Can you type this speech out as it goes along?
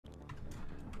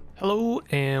Hello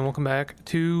and welcome back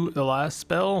to the last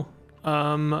spell.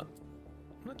 Not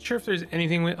sure if there's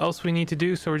anything else we need to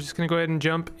do, so we're just gonna go ahead and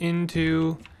jump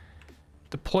into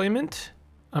deployment.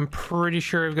 I'm pretty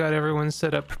sure I've got everyone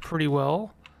set up pretty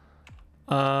well.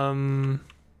 I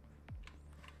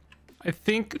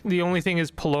think the only thing is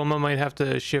Paloma might have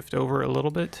to shift over a little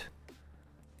bit,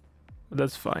 but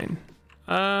that's fine.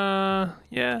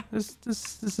 Yeah, this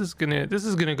is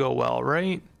gonna go well,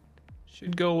 right?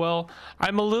 Should go well.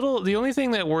 The only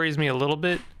thing that worries me a little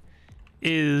bit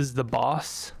is the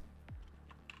boss.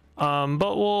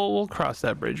 But we'll cross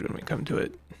that bridge when we come to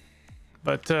it.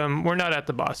 But we're not at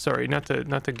the boss, sorry, not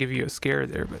to give you a scare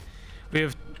there, but we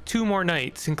have 2 more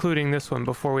nights, including this one,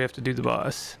 before we have to do the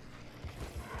boss.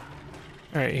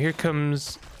 All right, here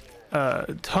comes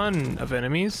a ton of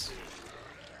enemies.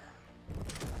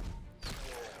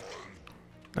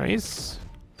 Nice.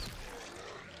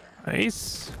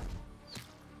 Nice.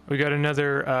 We got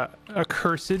another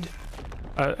accursed,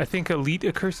 I think elite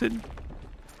accursed.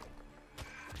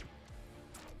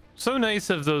 So nice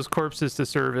of those corpses to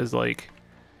serve as like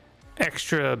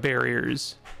extra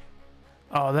barriers.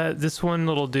 Oh, this one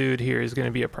little dude here is going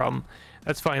to be a problem.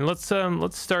 That's fine. Let's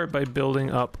start by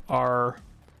building up our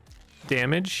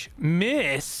damage.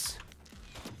 Miss.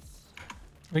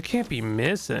 We can't be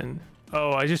missing.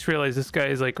 Oh, I just realized this guy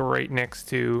is like right next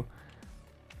to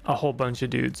a whole bunch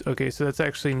of dudes. Okay, so that's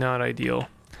actually not ideal.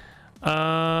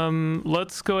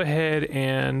 Let's go ahead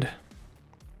and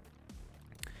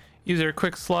use our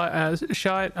quick slot as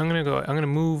shot. I'm gonna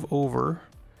move over,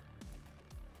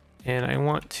 and I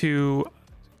want to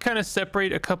kind of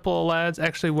separate a couple of lads.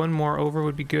 Actually, one more over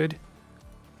would be good.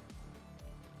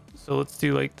 So let's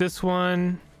do like this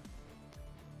one.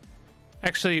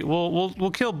 Actually,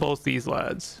 we'll kill both these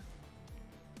lads.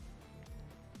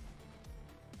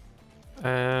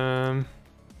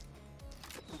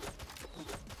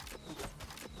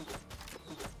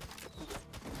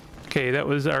 Okay, that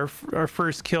was our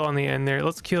first kill on the end there.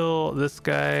 Let's kill this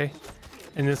guy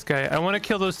and this guy. I want to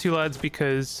kill those 2 lads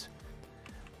because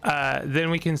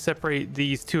then we can separate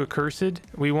these 2 accursed.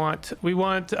 We want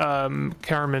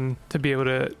Carmen to be able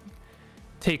to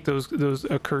take those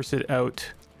accursed out.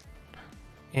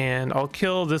 And I'll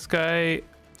kill this guy.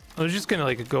 I was just gonna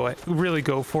like really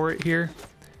go for it here.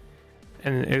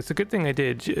 And it's a good thing I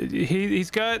did. He's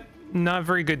got not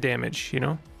very good damage, you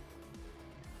know.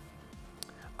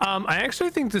 I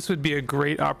actually think this would be a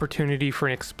great opportunity for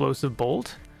an explosive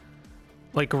bolt,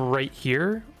 like right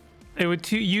here. It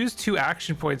would use 2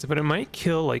 action points, but it might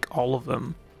kill like all of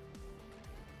them.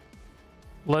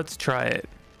 Let's try it.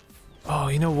 Oh,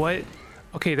 you know what?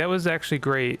 Okay, that was actually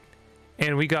great,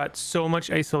 and we got so much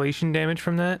isolation damage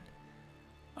from that.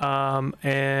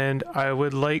 And I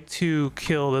would like to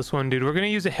kill this one dude. We're gonna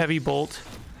use a heavy bolt.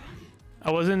 I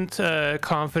wasn't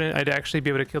confident I'd actually be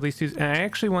able to kill these dudes, and I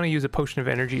actually want to use a potion of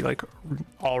energy like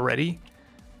already,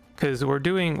 because we're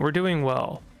doing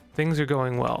well. Things are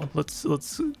going well. Let's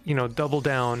you know, double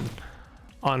down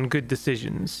on good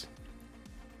decisions.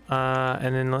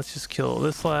 And then let's just kill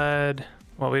this lad.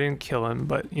 Well, we didn't kill him,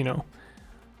 but you know,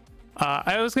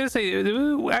 I was gonna say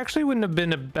it actually wouldn't have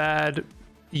been a bad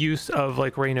use of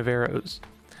like rain of arrows,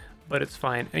 but it's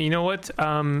fine. And you know what,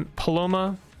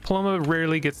 Paloma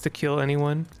rarely gets to kill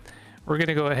anyone. We're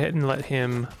gonna go ahead and let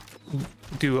him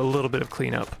do a little bit of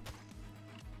cleanup.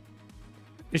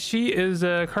 Is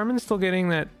Carmen still getting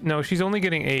that? No, she's only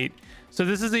getting 8. So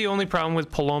this is the only problem with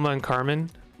Paloma and Carmen.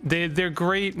 They're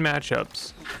great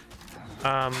matchups.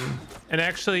 And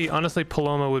actually, honestly,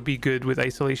 Paloma would be good with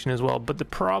isolation as well, but the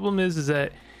problem is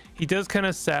that he does kind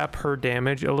of sap her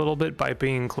damage a little bit by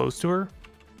being close to her.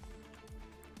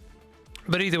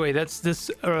 But either way, that's this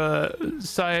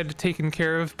side taken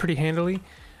care of pretty handily.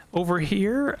 Over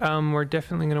here, we're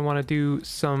definitely going to want to do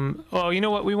some... Oh, you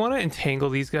know what? We want to entangle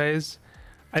these guys.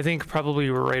 I think probably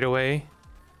right away.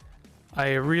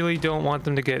 I really don't want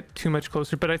them to get too much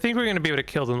closer, but I think we're going to be able to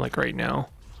kill them like right now.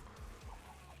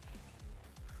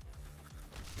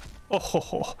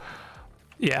 Oh,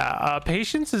 yeah,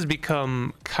 Patience has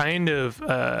become kind of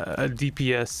a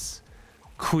DPS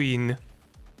queen.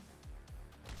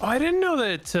 Oh, I didn't know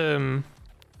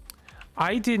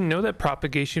that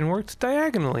propagation worked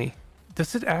diagonally.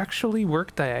 Does it actually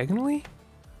work diagonally?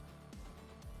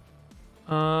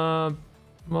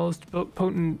 Most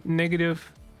potent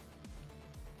negative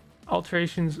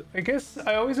alterations. I guess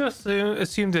I always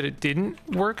assumed that it didn't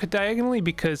work diagonally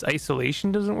because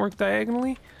isolation doesn't work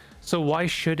diagonally. So why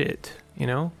should it, you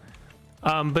know?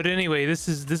 But anyway, this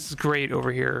is great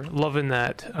over here. Loving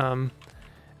that.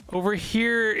 Over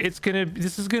here,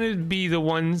 this is gonna be the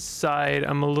one side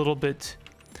I'm a little bit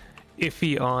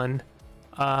iffy on.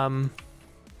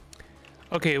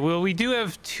 Okay, well, we do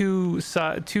have two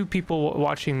people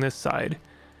watching this side,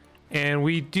 and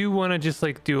we do want to just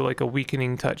like do like a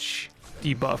weakening touch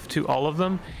debuff to all of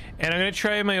them. And I'm gonna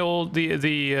try my old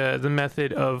the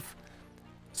method of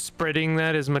spreading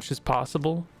that as much as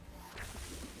possible.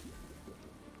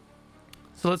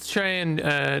 So let's try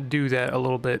and do that a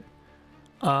little bit.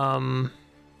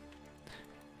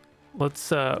 Let's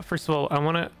first of all, I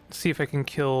want to see if I can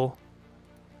kill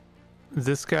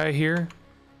this guy here.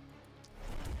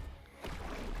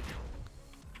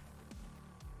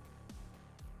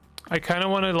 I kind of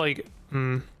want to like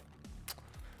all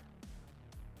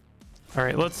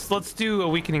right, let's do a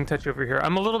weakening touch over here.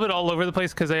 I'm a little bit all over the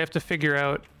place because I have to figure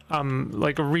out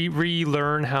like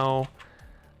relearn how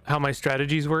my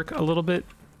strategies work a little bit.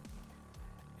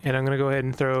 And I'm gonna go ahead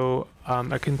and throw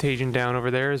a contagion down over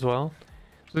there as well.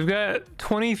 So we've got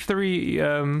 23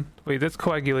 wait, that's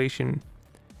coagulation.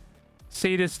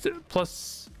 Sadist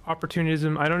plus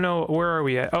opportunism. I don't know, where are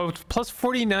we at? Oh, it's plus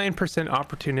 49%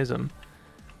 opportunism.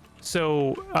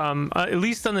 So at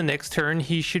least on the next turn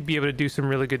he should be able to do some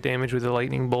really good damage with the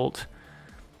lightning bolt.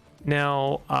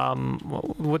 Now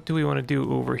what do we want to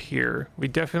do over here? We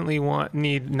definitely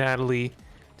need Natalie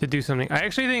to do something. I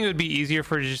actually think it would be easier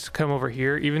for her to just come over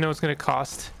here, even though it's going to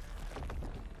cost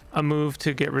a move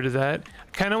to get rid of that.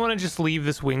 I kind of want to just leave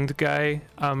this winged guy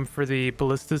for the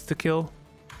ballistas to kill.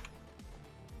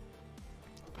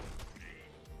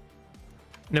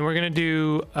 And then we're going to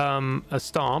do a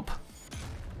stomp.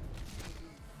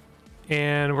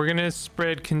 And we're going to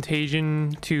spread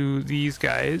contagion to these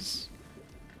guys.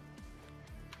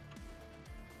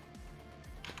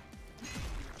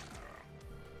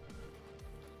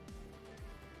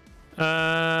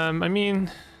 I mean,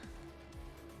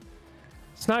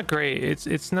 it's not great.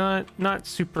 It's not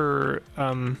super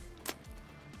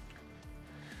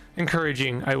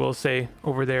encouraging, I will say,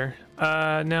 over there.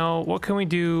 Now what can we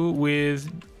do with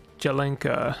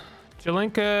Jelenka?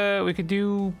 Jelenka, we could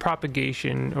do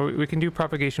propagation, or we can do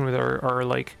propagation with our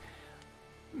like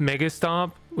mega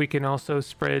stomp. We can also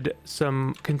spread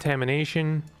some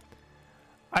contamination.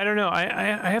 I don't know.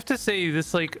 I have to say,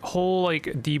 this like whole like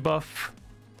debuff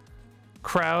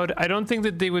crowd, I don't think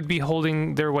that they would be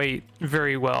holding their weight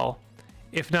very well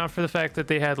if not for the fact that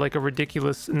they had like a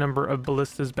ridiculous number of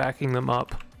ballistas backing them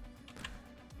up.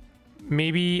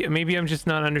 Maybe I'm just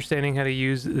not understanding how to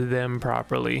use them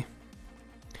properly.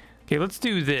 Okay, let's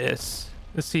do this.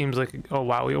 This seems like, oh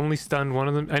wow, we only stunned one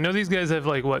of them. I know these guys have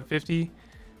like what,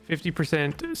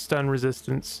 50% stun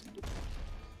resistance.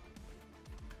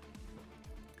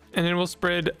 And then we'll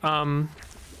spread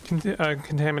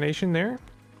contamination there.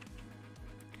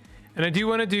 And I do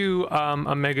want to do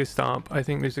a mega stomp. I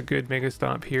think there's a good mega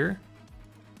stomp here.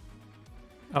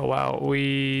 Oh wow,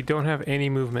 we don't have any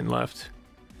movement left.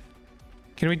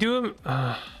 Can we do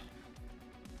a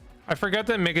I forgot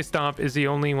that mega stomp is the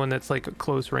only one that's like a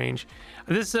close range.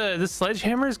 This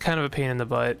sledgehammer is kind of a pain in the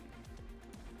butt.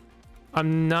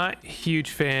 I'm not a huge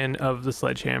fan of the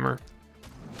sledgehammer.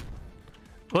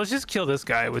 Let's just kill this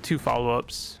guy with 2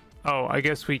 follow-ups. Oh, I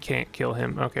guess we can't kill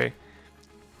him. Okay.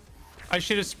 I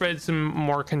should have spread some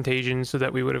more contagion so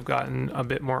that we would have gotten a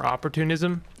bit more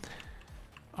opportunism.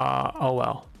 Oh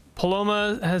well.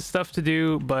 Paloma has stuff to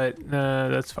do, but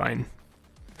that's fine.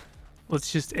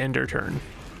 Let's just end our turn.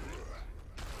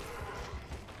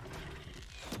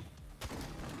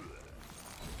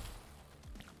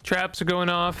 Traps are going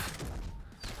off.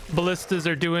 Ballistas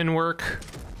are doing work.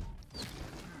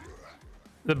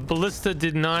 The ballista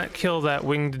did not kill that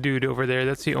winged dude over there.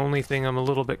 That's the only thing I'm a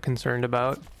little bit concerned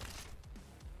about.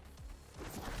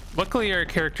 Luckily, our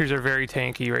characters are very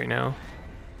tanky right now.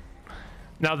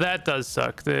 Now that does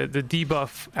suck. The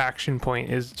debuff action point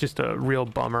is just a real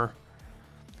bummer.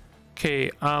 Okay,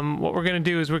 what we're gonna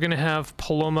do is we're gonna have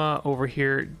Paloma over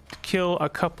here kill a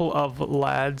couple of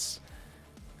lads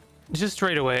just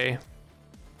right away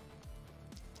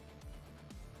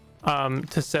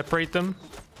to separate them.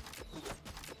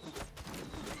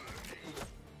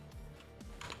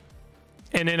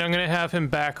 And then I'm gonna have him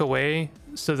back away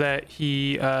so that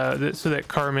he so that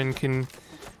Carmen can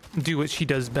do what she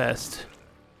does best.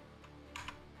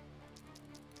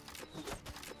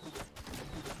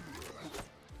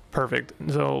 Perfect.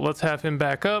 So let's have him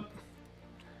back up.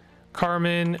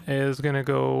 Carmen is gonna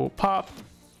go pop,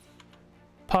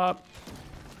 pop,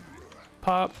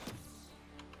 pop,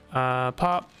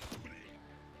 pop,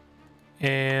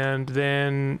 and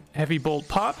then heavy bolt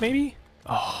pop maybe.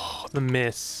 Oh, the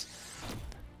miss.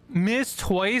 Missed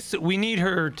twice. We need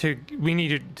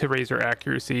to raise her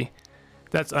accuracy.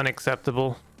 That's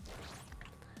unacceptable.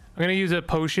 I'm gonna use a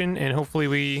potion and hopefully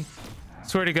we,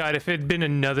 swear to God, if it had been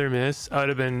another miss, I would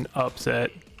have been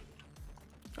upset.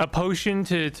 A potion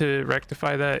to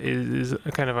rectify that is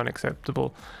kind of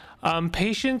unacceptable.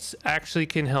 Patience actually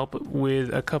can help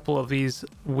with a couple of these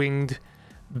winged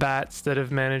bats that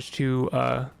have managed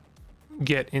to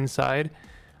get inside.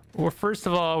 Well, first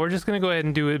of all, we're just gonna go ahead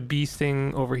and do a bee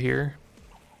sting over here,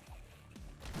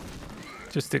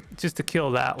 just to kill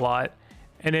that lot,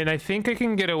 and then I think I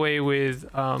can get away with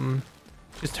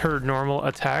just her normal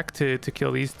attack to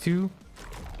kill these two.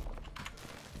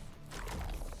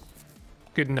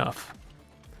 Good enough.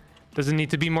 Doesn't need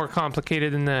to be more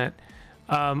complicated than that.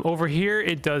 Over here,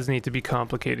 it does need to be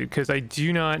complicated because I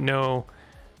do not know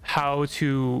how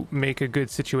to make a good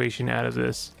situation out of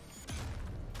this.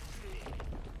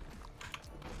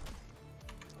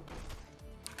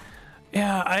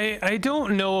 Yeah, I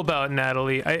don't know about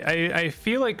Natalie. I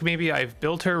feel like maybe I've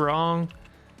built her wrong,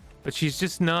 but she's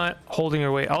just not holding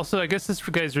her weight. Also, I guess this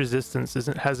guy's resistance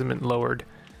hasn't been lowered,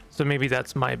 so maybe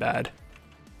that's my bad.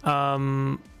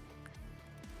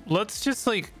 Let's just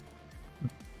like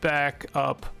back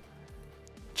up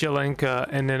Jelenka,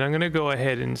 and then I'm gonna go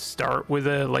ahead and start with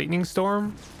a lightning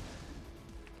storm.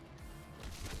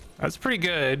 That's pretty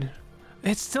good.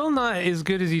 It's still not as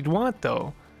good as you'd want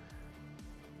though.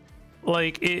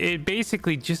 Like it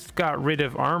basically just got rid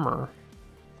of armor.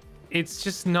 It's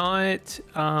just not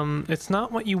it's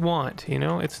not what you want, you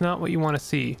know? It's not what you want to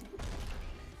see.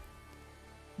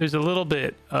 There's a little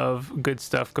bit of good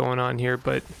stuff going on here,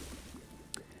 but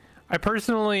I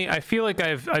feel like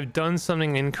I've done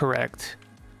something incorrect.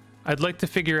 I'd like to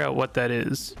figure out what that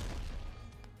is.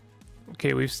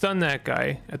 Okay, we've stunned that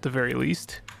guy at the very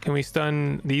least. Can we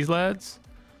stun these lads?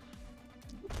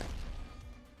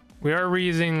 We are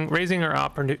raising our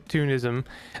opportunism.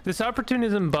 This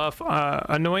opportunism buff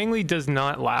annoyingly does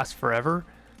not last forever,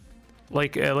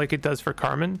 like it does for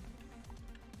Carmen.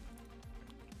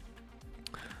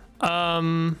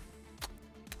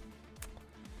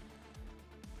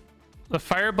 The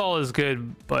fireball is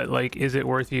good, but like, is it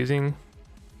worth using?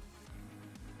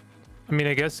 I mean,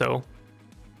 I guess so.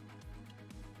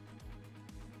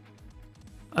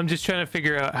 I'm just trying to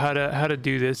figure out how to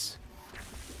do this.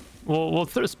 We'll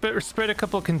spread a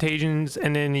couple of contagions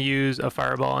and then use a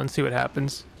fireball and see what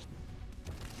happens.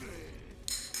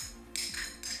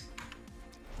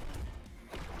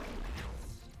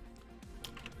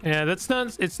 Yeah,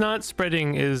 it's not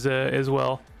spreading as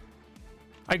well.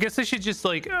 I guess I should just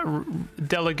like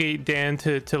delegate Dan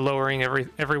to lowering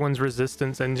everyone's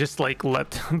resistance and just like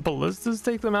let ballistas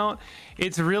take them out.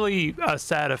 It's really a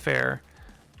sad affair.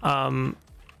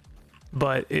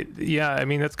 But yeah, I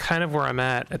mean, that's kind of where I'm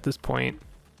at this point.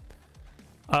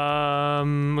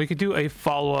 We could do a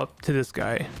follow-up to this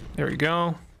guy. There we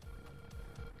go.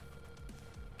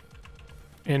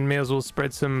 And may as well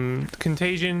spread some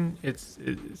contagion. It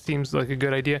seems like a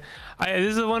good idea.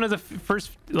 This is one of the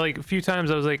first like few times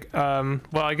I was like, well,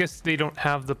 I guess they don't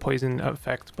have the poison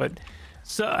effect, but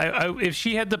so if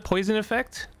she had the poison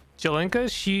effect,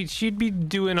 Jelenka, she'd be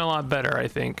doing a lot better, I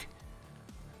think.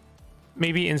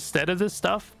 Maybe instead of this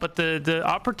stuff, but the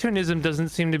opportunism doesn't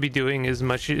seem to be doing as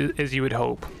much as you would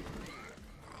hope.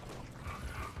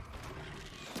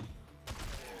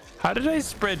 How did I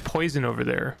spread poison over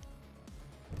there?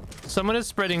 Someone is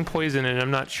spreading poison and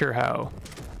I'm not sure how.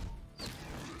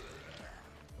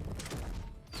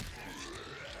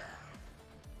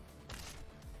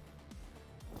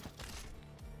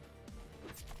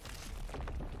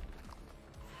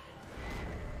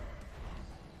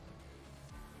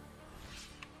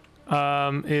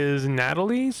 Is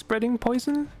Natalie spreading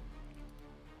poison?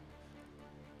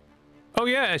 Oh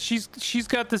yeah, she's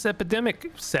got this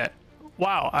epidemic set.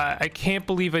 Wow, I can't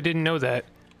believe I didn't know that.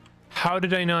 How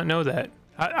did I not know that?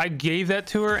 I gave that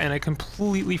to her and I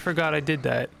completely forgot I did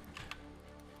that.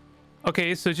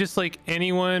 Okay, so just like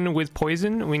anyone with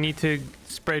poison, we need to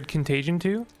spread contagion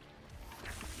to.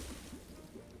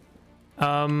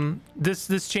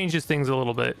 This changes things a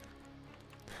little bit.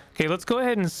 Okay, let's go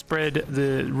ahead and spread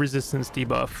the resistance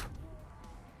debuff.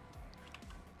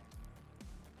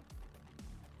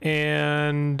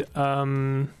 And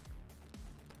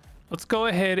let's go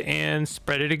ahead and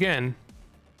spread it again.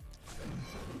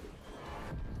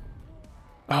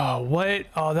 Oh, what?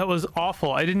 Oh, that was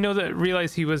awful. I didn't know that,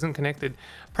 realize he wasn't connected.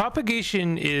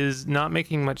 Propagation is not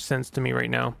making much sense to me right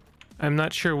now. I'm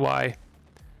not sure why.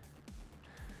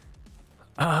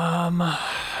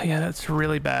 Yeah, that's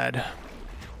really bad.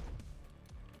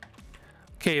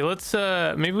 Okay, let's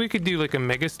maybe we could do like a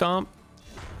mega stomp.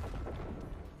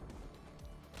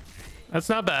 That's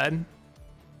not bad.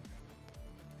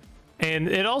 And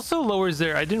it also lowers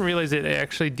their, I didn't realize it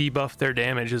actually debuffed their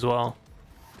damage as well.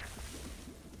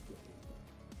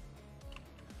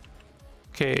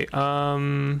 Okay,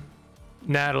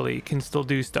 Natalie can still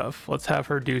do stuff. Let's have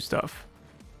her do stuff.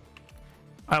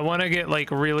 I want to get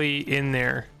like really in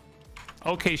there.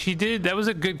 Okay, she did. That was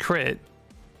a good crit.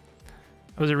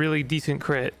 That was a really decent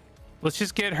crit. Let's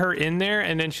just get her in there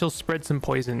and then she'll spread some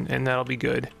poison and that'll be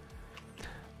good.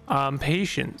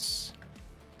 Patience.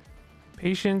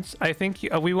 Patience. I think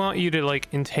we want you to like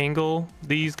entangle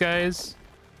these guys.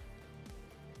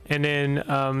 And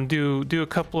then do a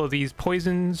couple of these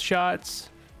poison shots.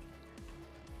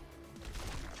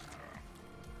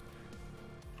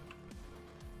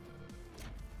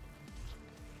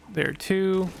 There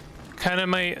too. Kind of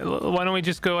might. Why don't we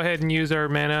just go ahead and use our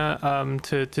mana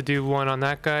to do one on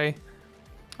that guy?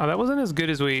 Oh, that wasn't as good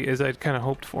as I'd kind of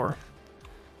hoped for.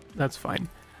 That's fine.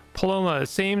 Paloma,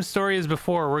 same story as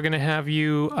before. We're gonna have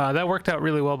you. That worked out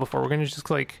really well before. We're gonna just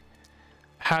like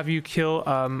have you kill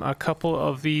a couple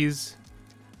of these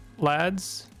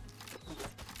lads.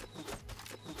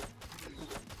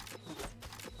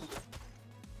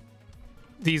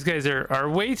 These guys are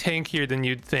way tankier than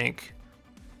you'd think.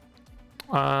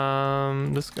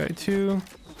 This guy too.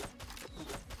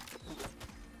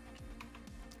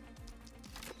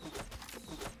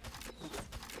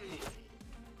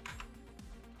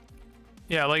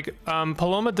 Yeah, like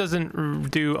Paloma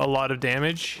doesn't do a lot of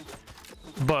damage,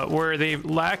 but where they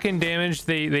lack in damage,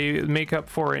 they make up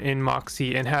for it in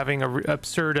Moxie and having a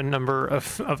absurd number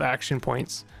of action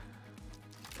points.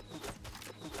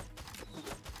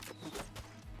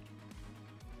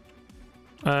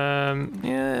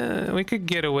 Yeah, we could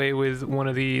get away with one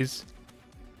of these.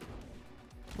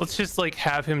 Let's just like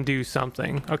have him do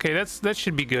something. Okay, that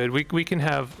should be good. We can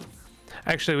have.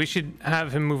 Actually, we should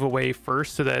have him move away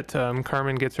first so that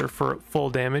Carmen gets her for full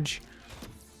damage.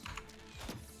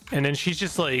 And then she's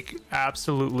just like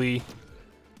absolutely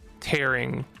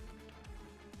tearing.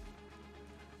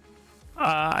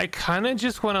 I kind of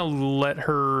just want to let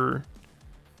her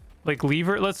like leave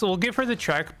her. We'll give her the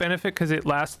track benefit because it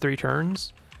lasts 3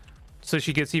 turns. So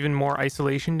she gets even more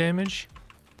isolation damage.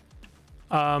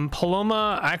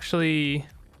 Paloma, actually,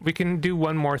 we can do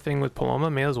one more thing with Paloma,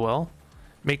 may as well.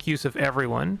 Make use of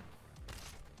everyone.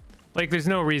 Like, there's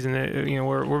no reason that, you know,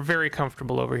 we're very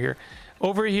comfortable over here.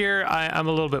 Over here, I'm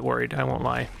a little bit worried, I won't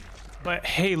lie. But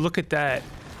hey, look at that.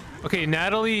 Okay,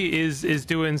 Natalie is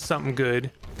doing something good.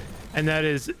 And that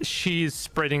is, she's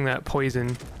spreading that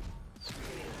poison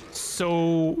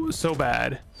so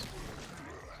bad.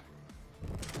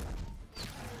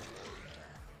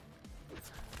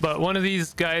 But one of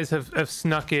these guys have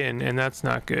snuck in, and that's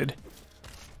not good.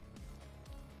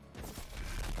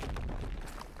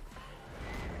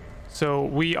 So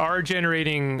we are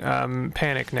generating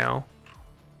panic now.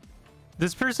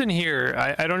 This person here,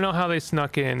 I don't know how they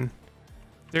snuck in.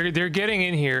 They're getting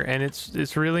in here, and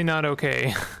it's really not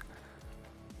okay.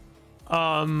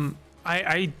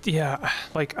 Yeah,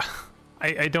 like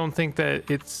I don't think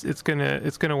that it's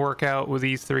gonna work out with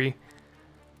these 3.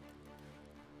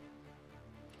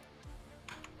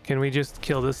 Can we just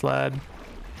kill this lad?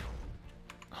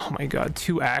 Oh my god,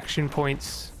 2 action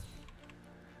points.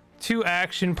 2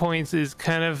 action points is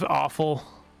kind of awful.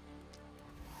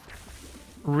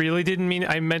 Really didn't mean.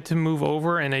 I meant to move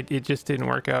over and it just didn't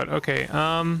work out. Okay,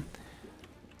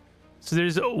 so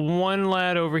there's one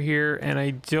lad over here and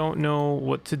I don't know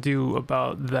what to do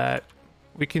about that.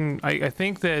 We can, I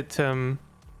think that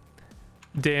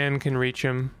Dan can reach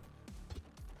him.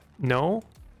 No,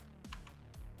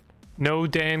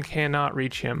 Dan cannot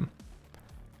reach him.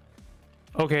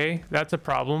 Okay, that's a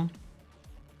problem.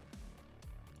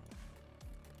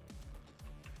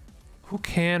 Who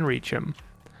can reach him?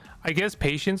 I guess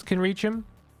Patience can reach him.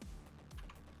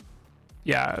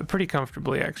 Yeah, pretty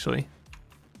comfortably actually.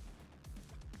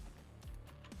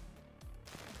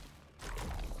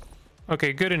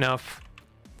 Okay, good enough.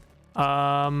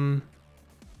 And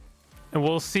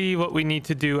we'll see what we need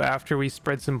to do after we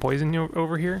spread some poison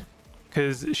over here,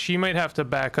 because she might have to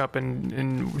back up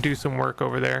and do some work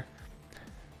over there.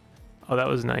 Oh, that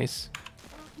was nice.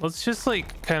 Let's just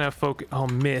like kind of focus. Oh,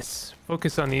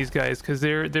 focus on these guys because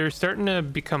they're starting to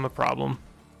become a problem.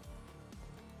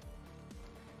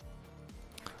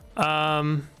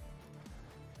 That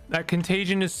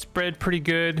contagion is spread pretty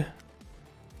good.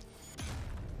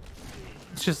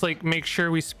 Let's just like make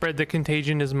sure we spread the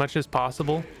contagion as much as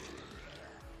possible.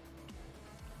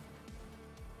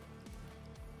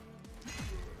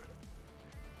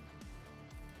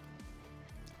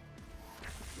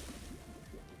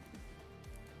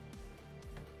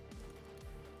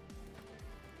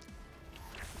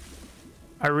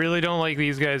 I really don't like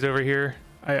these guys over here.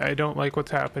 I don't like what's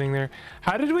happening there.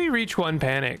 How did we reach 1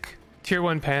 panic? Tier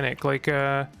 1 panic? Like,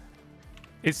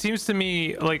 it seems to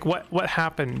me like what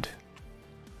happened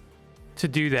to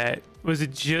do that? Was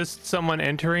it just someone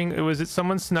entering? Was it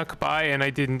someone snuck by and I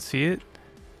didn't see it?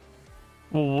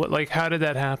 Well, what, like, how did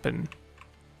that happen?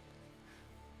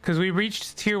 Because we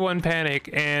reached tier 1 panic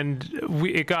and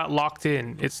it got locked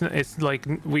in. It's like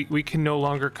we can no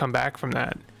longer come back from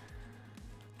that,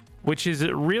 which is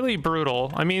really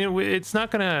brutal. I mean, it's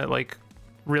not gonna like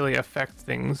really affect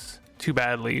things too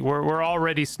badly. We're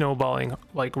already snowballing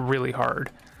like really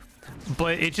hard,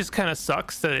 but it just kind of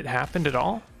sucks that it happened at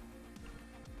all.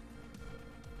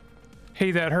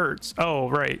 Hey, that hurts. Oh,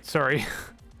 right. Sorry.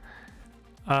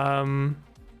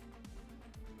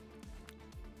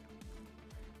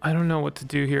 I don't know what to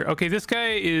do here. Okay, this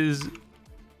guy is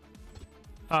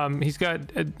he's got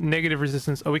a negative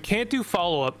resistance. Oh, we can't do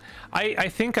follow-up. I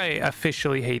think I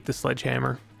officially hate the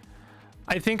sledgehammer.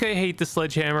 I think I hate the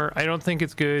sledgehammer. I don't think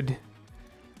it's good.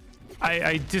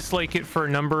 I dislike it for a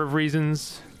number of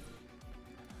reasons.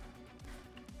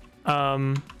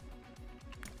 Yeah,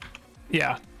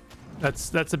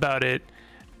 that's about it.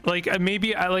 Like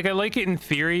maybe I like it in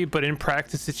theory, but in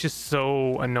practice it's just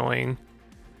so annoying.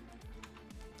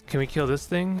 Can we kill this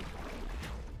thing?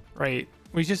 Right.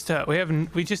 We just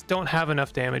don't have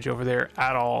enough damage over there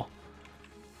at all.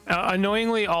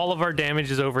 Annoyingly, all of our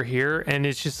damage is over here, and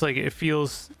it's just like it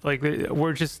feels like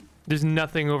there's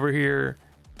nothing over here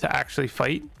to actually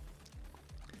fight.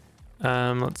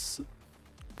 Let's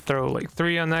throw like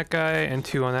 3 on that guy and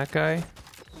 2 on that guy.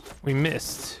 We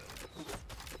missed.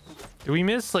 Did we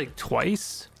miss like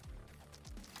twice?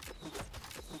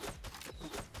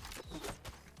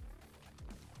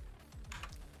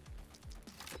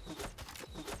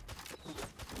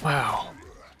 Wow.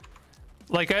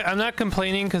 Like I'm not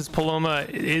complaining because Paloma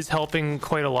is helping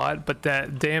quite a lot, but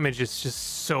that damage is just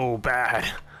so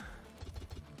bad.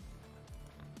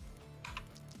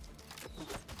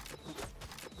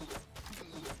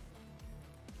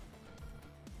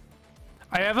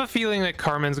 I have a feeling that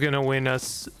Carmen's gonna win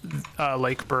us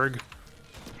Lakeburg.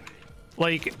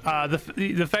 Like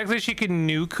the fact that she can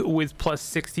nuke with plus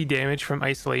 60 damage from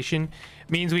isolation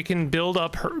means we can build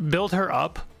her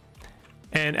up.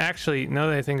 And actually, now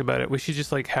that I think about it, we should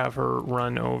just like have her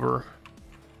run over,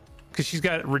 because she's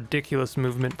got ridiculous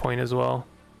movement point as well.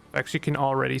 Actually, can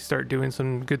already start doing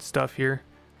some good stuff here.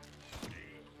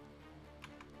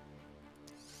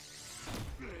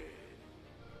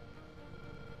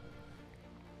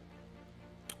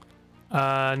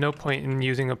 No point in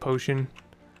using a potion.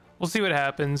 We'll see what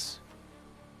happens.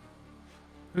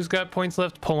 Who's got points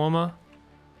left? Paloma.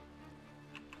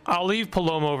 I'll leave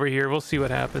Paloma over here. We'll see what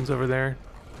happens over there.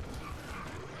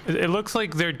 It looks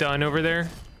like they're done over there.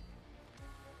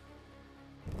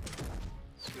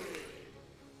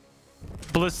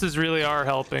 Ballistas really are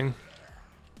helping.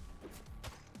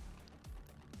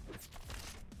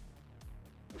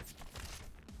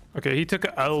 Okay, he took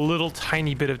a little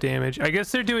tiny bit of damage. I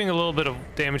guess they're doing a little bit of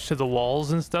damage to the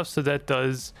walls and stuff, so that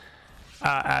does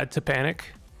add to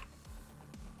panic.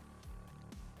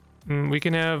 We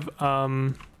can have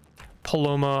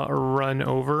Paloma run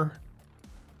over.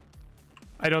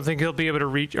 I don't think he'll be able to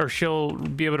reach, or she'll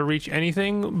be able to reach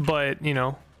anything, but you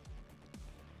know.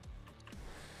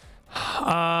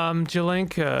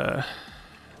 Jelenka,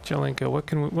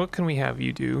 what can we have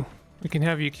you do? We can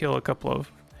have you kill a couple of.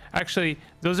 Actually,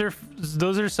 those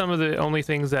are some of the only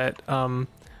things that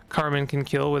Carmen can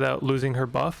kill without losing her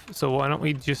buff. So why don't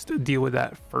we just deal with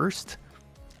that first?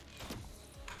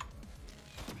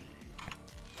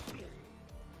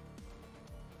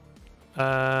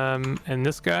 And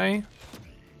this guy,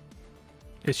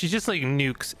 yeah, she just like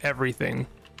nukes everything.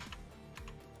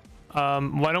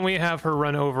 Why don't we have her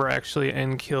run over actually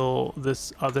and kill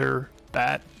this other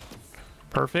bat?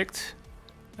 Perfect.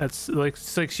 That's like,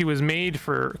 it's like she was made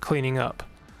for cleaning up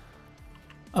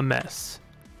a mess.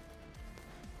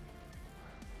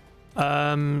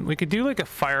 We could do like a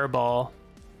fireball.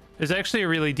 There's actually a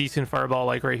really decent fireball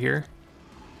like right here.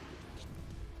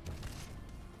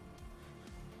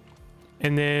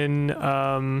 And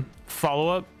then follow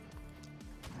up.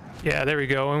 Yeah, there we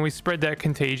go. And we spread that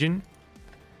contagion.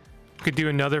 Could do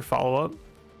another follow up.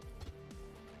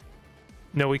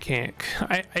 No, we can't.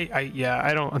 Yeah,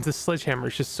 I don't. The sledgehammer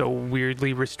is just so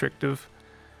weirdly restrictive.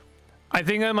 I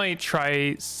think I might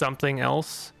try something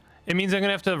else. It means I'm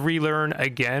gonna have to relearn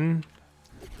again.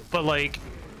 But like,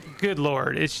 good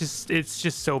lord, it's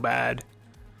just so bad.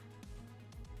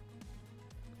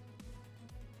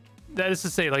 That is to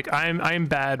say, like, I'm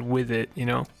bad with it, you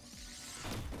know.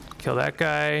 Kill that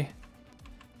guy.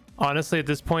 Honestly, at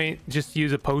this point, just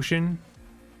use a potion.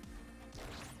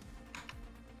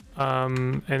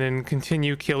 And then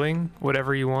continue killing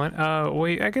whatever you want.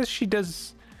 Wait, I guess she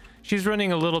does. She's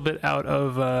running a little bit out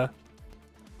of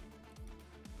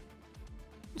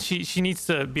she needs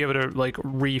to be able to like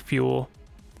refuel.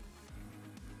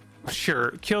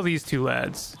 Sure, kill these two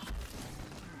lads.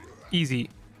 Easy.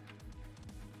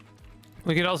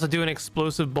 We could also do an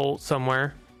explosive bolt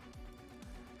somewhere.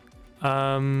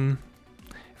 If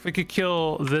we could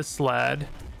kill this lad.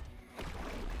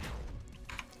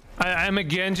 I'm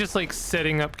again just like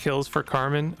setting up kills for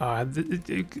Carmen.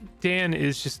 Dan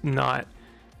is just not.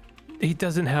 He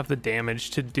doesn't have the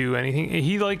damage to do anything.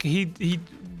 He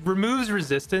removes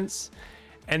resistance,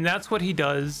 and that's what he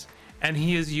does, and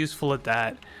he is useful at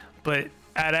that. But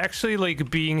at actually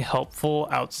like being helpful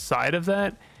outside of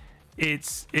that,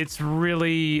 it's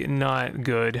really not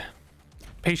good.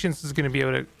 Patience is going to be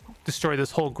able to destroy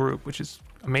this whole group, which is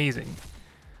amazing.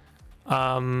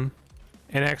 And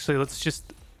actually, let's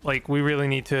just like, we really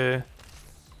need to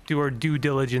do our due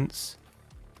diligence.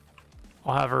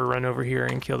 I'll have her run over here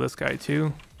and kill this guy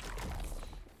too.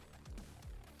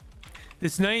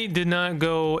 This night did not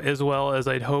go as well as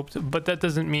I'd hoped, but that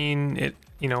doesn't mean it,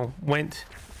 you know, went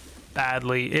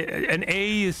badly. An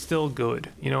A is still good.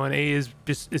 You know, an A is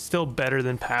still better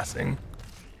than passing.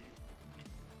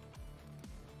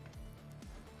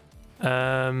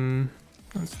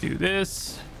 Let's do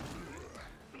this.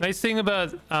 Nice thing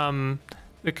about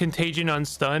the contagion on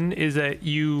stun is that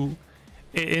it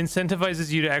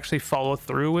incentivizes you to actually follow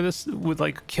through with this, with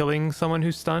like killing someone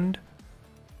who's stunned,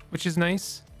 which is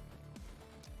nice.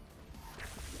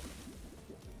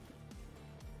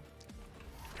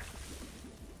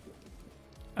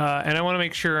 And I want to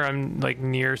make sure I'm like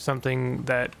near something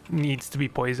that needs to be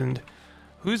poisoned.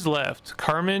 Who's left?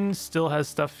 Carmen still has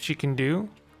stuff she can do.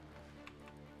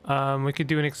 We could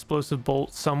do an explosive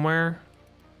bolt somewhere.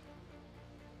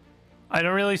 I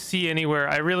don't really see anywhere.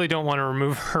 I really don't want to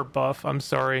remove her buff. I'm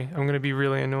sorry. I'm going to be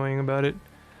really annoying about it.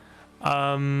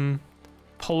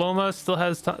 Paloma still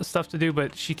has stuff to do,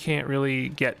 but she can't really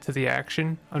get to the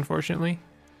action, unfortunately.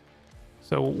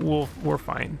 So we're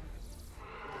fine.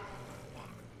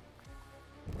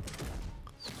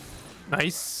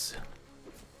 Nice.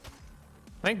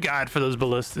 Thank God for those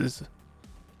ballistas.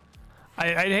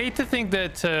 I'd hate to think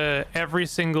that every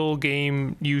single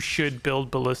game you should build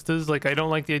ballistas. Like, I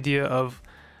don't like the idea of,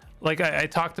 like, I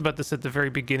talked about this at the very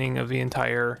beginning of the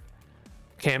entire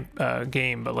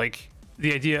game, but like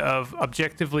the idea of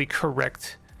objectively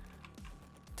correct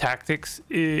tactics,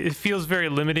 it feels very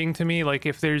limiting to me. Like,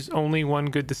 if there's only one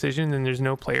good decision, then there's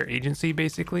no player agency,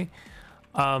 basically.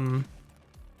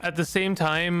 At the same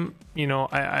time, you know,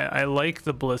 I like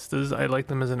the ballistas. I like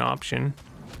them as an option.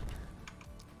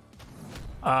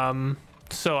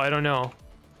 So I don't know.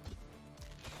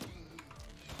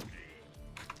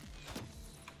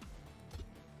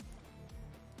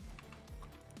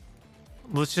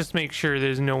 Let's just make sure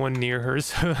there's no one near her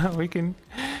so that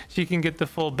she can get the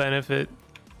full benefit.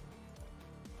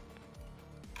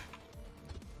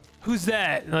 Who's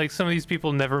that? Like, some of these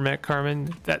people never met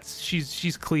Carmen.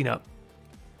 She's cleanup.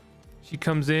 She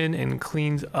comes in and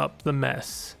cleans up the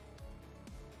mess.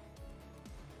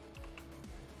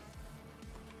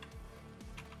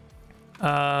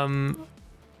 Does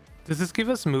this give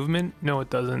us movement? No, it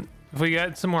doesn't. If we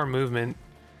got some more movement,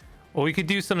 well, we could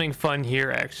do something fun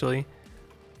here, actually.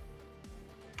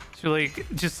 So, like,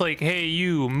 just like, hey,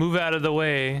 you, move out of the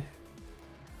way.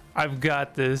 I've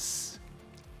got this.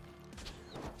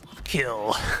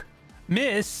 Kill.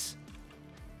 Miss.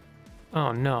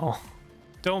 Oh no.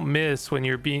 Don't miss when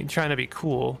you're trying to be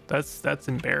cool. That's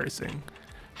embarrassing.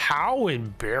 How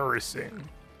embarrassing.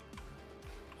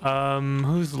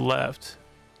 Who's left?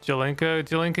 Jelenka.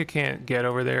 Jelenka can't get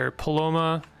over there.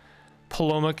 Paloma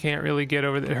can't really get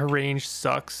over there. Her range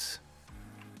sucks.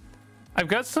 I've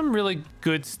got some really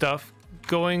good stuff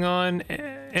going on,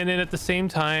 and then at the same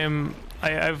time,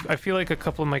 I feel like a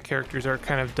couple of my characters are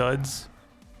kind of duds.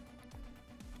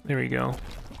 There we go.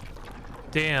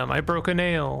 Damn, I broke a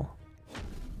nail.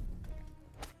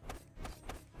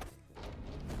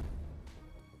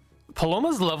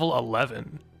 Paloma's level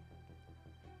 11.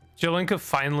 Jelenka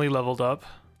finally leveled up.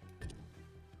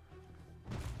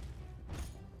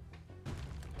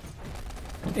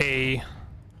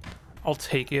 I'll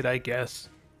take it, I guess.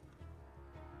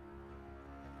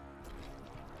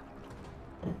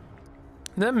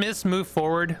 That miss move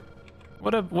forward.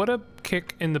 What a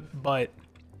kick in the butt.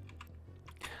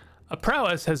 A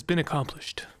prowess has been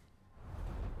accomplished.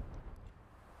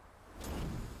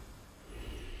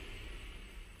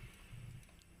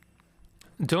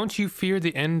 Don't you fear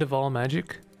the end of all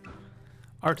magic?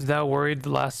 Art thou worried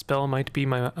the last spell might be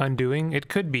my undoing? It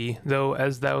could be, though,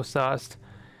 as thou sawest,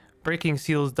 breaking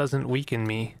seals doesn't weaken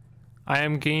me. I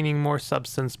am gaining more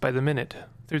substance by the minute.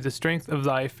 Through the strength of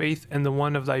thy faith and the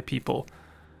one of thy people,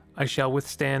 I shall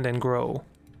withstand and grow.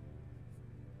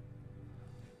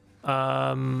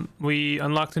 We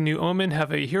unlocked a new omen.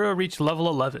 Have a hero reach level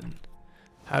 11.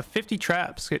 Have 50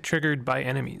 traps get triggered by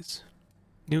enemies.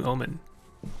 New omen.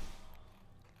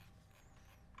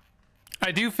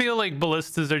 I do feel like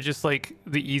ballistas are just like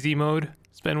the easy mode.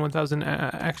 Spend 1,000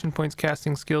 action points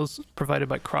casting skills provided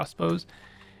by crossbows.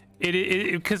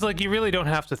 Because like you really don't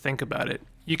have to think about it.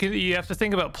 You have to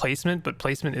think about placement, but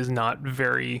placement is not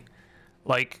very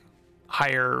like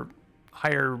higher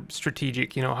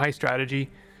strategic, you know, high strategy.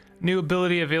 New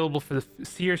ability available for the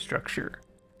seer structure.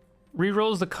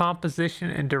 Rerolls the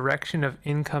composition and direction of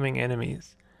incoming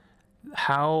enemies.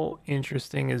 How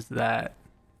interesting is that?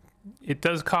 It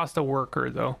does cost a worker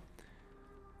though.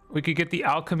 We could get the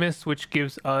alchemist, which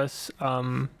gives us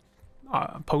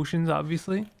potions,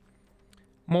 obviously.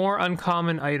 More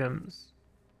uncommon items.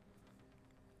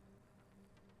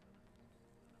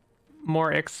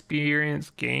 More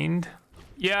experience gained.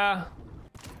 Yeah,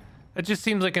 that just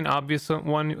seems like an obvious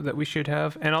one that we should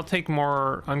have. And I'll take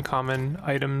more uncommon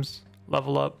items.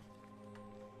 Level up.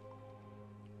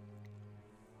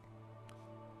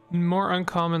 More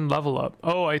uncommon level up.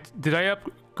 Oh, did I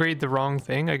upgrade the wrong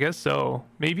thing? I guess so.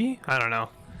 Maybe? I don't know.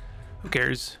 Who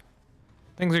cares?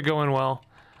 Things are going well.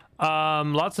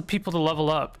 Lots of people to level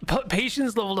up.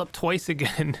 Patience leveled up twice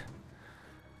again.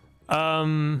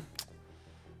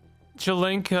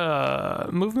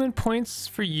 Jelenka, movement points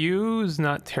for you is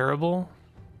not terrible.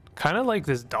 Kind of like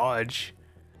this dodge.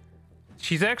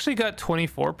 She's actually got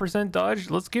 24% dodge.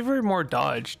 Let's give her more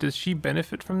dodge. Does she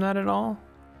benefit from that at all?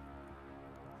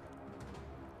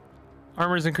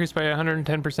 Armor is increased by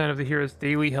 110% of the hero's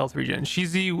daily health regen.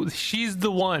 She's the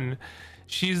one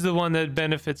that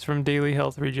benefits from daily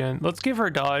health regen. Let's give her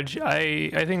dodge. I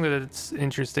think that it's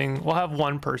interesting. We'll have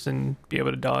one person be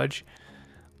able to dodge.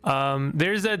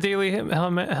 There's that daily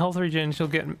health regen. She'll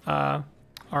get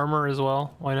armor as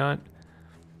well. Why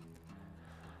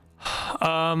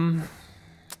not?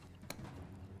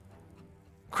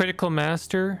 Critical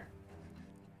master.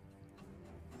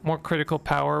 More critical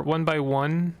power. 1 by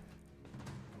 1.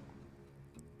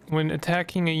 When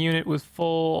attacking a unit with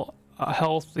full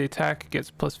health, the attack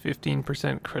gets plus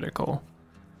 15% critical.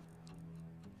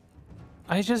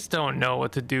 I just don't know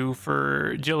what to do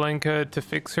for Jelenka to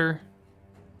fix her.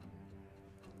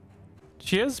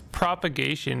 She has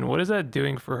propagation. What is that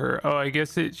doing for her? Oh, I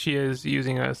guess she is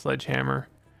using a sledgehammer.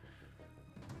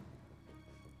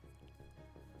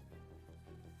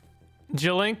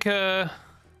 Jelenka,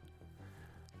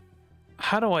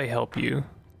 how do I help you?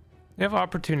 You have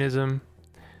opportunism.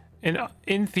 And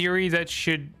in theory, that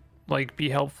should like be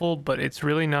helpful, but it's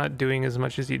really not doing as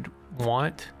much as you'd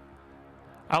want.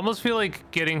 I almost feel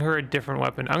like getting her a different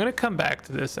weapon. I'm gonna come back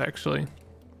to this actually.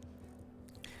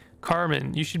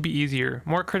 Carmen, you should be easier.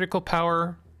 More critical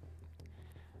power.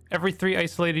 Every 3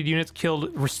 isolated units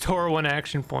killed, restore 1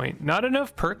 action point. Not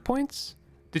enough perk points?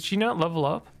 Did she not level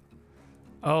up?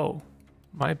 Oh,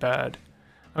 my bad.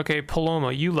 Okay,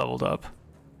 Paloma, you leveled up.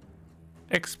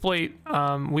 Exploit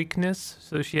weakness,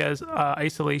 so she has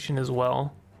isolation as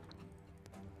well.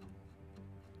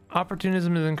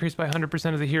 Opportunism is increased by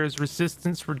 100% of the hero's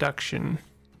resistance reduction.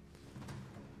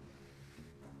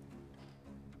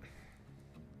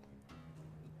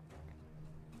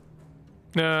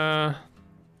 I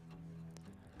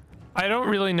don't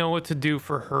really know what to do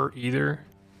for her either.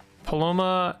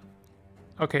 Paloma.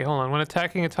 Okay, hold on. When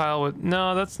attacking a tile with...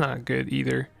 No, that's not good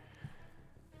either.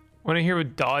 When I hear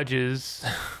with dodges...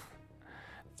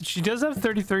 She does have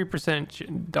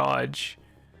 33% dodge.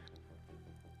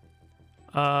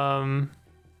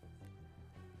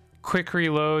 Quick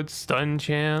reload, stun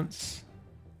chance.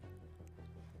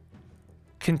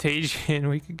 Contagion.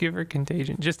 We could give her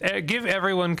contagion. Just give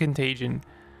everyone contagion.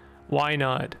 Why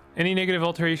not? Any negative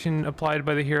alteration applied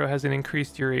by the hero has an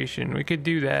increased duration. We could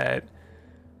do that.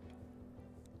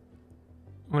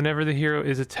 Whenever the hero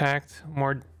is attacked,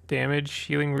 more damage.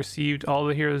 Healing received. All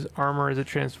the hero's armor is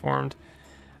transformed.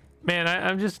 Man,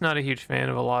 I'm just not a huge fan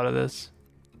of a lot of this.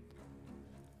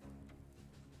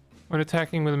 When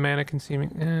attacking with a mana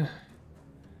consuming...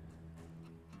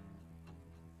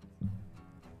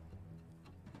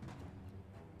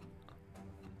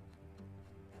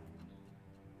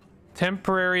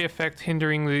 Temporary effect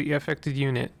hindering the affected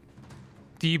unit.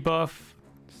 Debuff,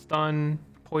 stun,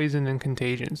 poison, and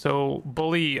contagion. So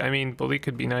bully, I mean, bully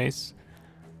could be nice.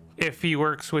 If he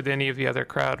works with any of the other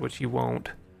crowd, which he won't.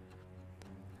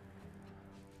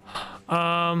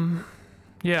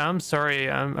 Yeah, I'm sorry.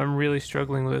 I'm really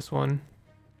struggling with this one.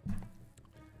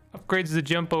 Upgrades the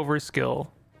jump over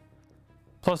skill.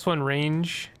 +1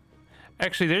 range.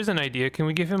 Actually, there's an idea. Can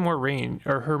we give him more range,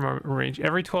 or her more range?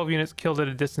 Every 12 units killed at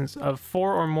a distance of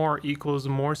 4 or more equals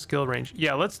more skill range.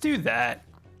 Yeah, let's do that.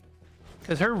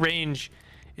 because her range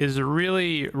is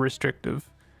really restrictive.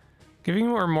 Giving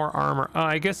her more armor.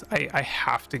 I guess I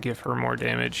have to give her more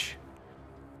damage.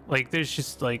 Like, there's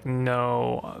just like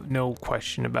no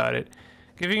question about it.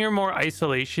 Giving her more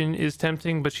isolation is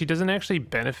tempting, but she doesn't actually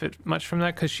benefit much from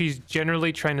that because she's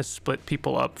generally trying to split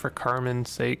people up for Carmen's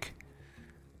sake.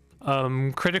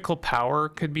 Critical power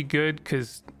could be good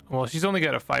because, well, she's only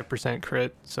got a 5%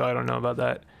 crit, so I don't know about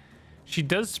that. She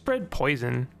does spread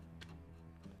poison,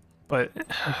 but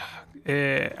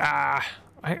I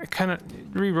kind of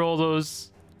re-roll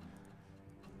those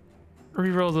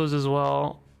as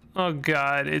well. Oh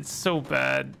god, it's so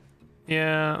bad.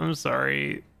 Yeah, I'm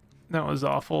sorry. That was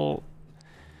awful.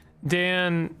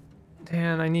 Dan,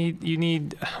 I need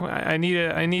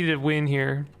a win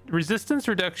here. Resistance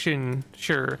reduction,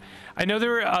 sure. I know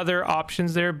there are other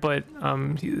options there, but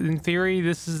in theory,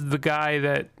 this is the guy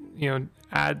that, you know,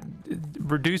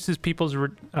 reduces people's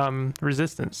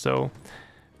resistance. So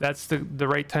that's the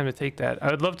right time to take that.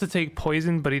 I would love to take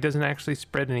poison, but he doesn't actually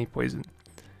spread any poison.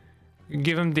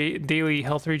 Give him daily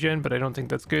health regen, but I don't think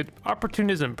that's good.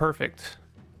 Opportunism, perfect.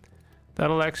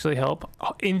 That'll actually help.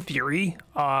 In theory,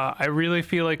 I really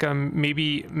feel like I'm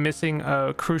maybe missing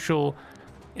a crucial,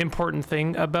 important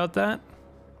thing about that.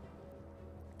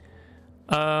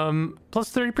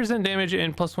 Plus 30% damage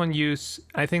and +1 use.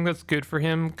 I think that's good for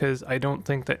him because I don't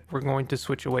think that we're going to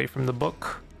switch away from the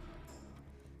book.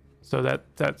 So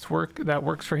that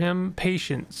works for him.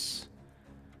 Patience.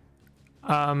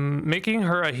 Making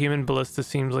her a human ballista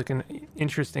seems like an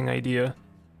interesting idea.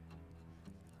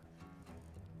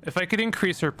 If I could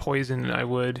increase her poison, I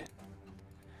would.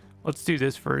 Let's do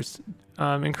this first.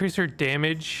 Increase her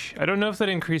damage. I don't know if that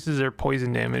increases her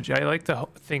poison damage. I like to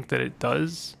think that it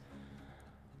does.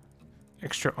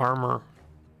 Extra armor.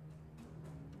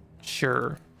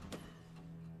 Sure.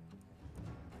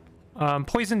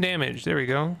 Poison damage. There we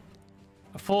go.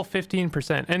 A full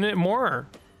 15%. And then more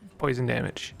poison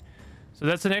damage. So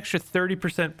that's an extra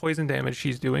 30% poison damage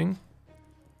she's doing.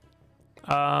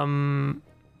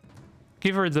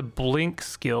 Give her the blink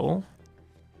skill.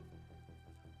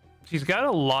 She's got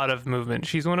a lot of movement.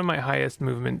 She's one of my highest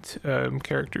movement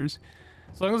characters.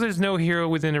 As long as there's no hero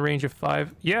within a range of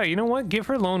 5. Yeah, you know what? Give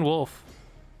her Lone Wolf.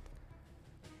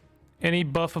 Any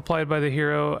buff applied by the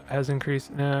hero has increased.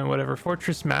 Whatever.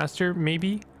 Fortress Master,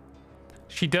 maybe.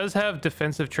 She does have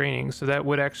defensive training, so that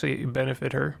would actually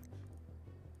benefit her.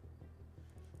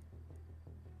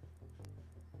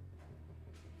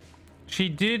 She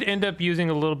did end up using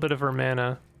a little bit of her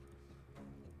mana.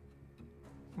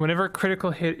 Whenever a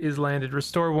critical hit is landed,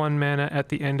 restore 1 mana at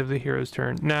the end of the hero's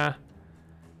turn. Nah,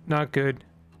 not good.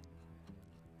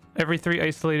 Every 3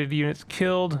 isolated units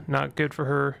killed, not good for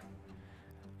her.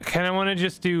 I kind of want to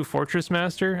just do Fortress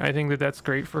Master. I think that that's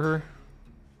great for her.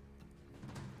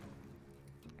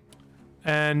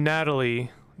 And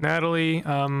Natalie,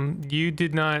 you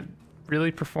did not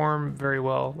really perform very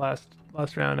well last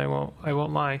round. I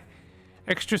won't lie.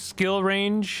 Extra skill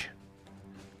range.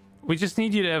 We just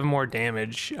need you to have more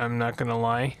damage. I'm not gonna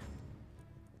lie.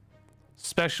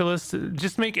 Specialist.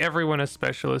 Just make everyone a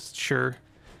specialist. Sure.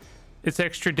 It's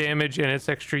extra damage and it's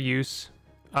extra use.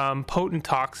 Potent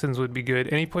toxins would be good.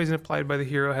 Any poison applied by the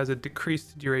hero has a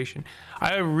decreased duration.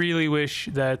 I really wish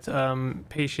that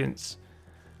Patience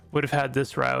would have had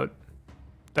this route.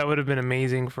 That would have been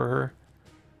amazing for her.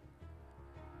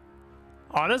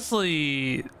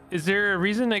 Honestly, is there a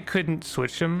reason I couldn't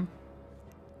switch them?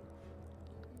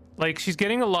 Like, she's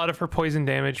getting a lot of her poison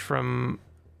damage from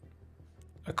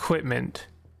equipment,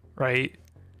 right?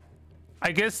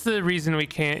 I guess the reason we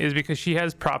can't is because she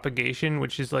has propagation,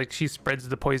 which is like she spreads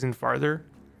the poison farther.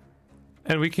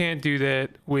 And we can't do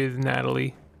that with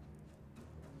Natalie.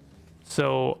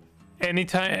 So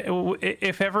anytime,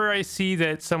 if ever I see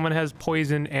that someone has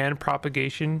poison and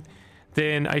propagation,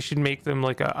 then I should make them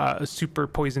like a super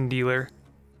poison dealer.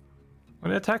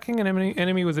 When attacking an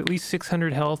enemy with at least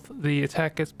 600 health, the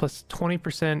attack gets plus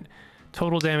 20%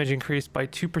 total damage increased by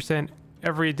 2%.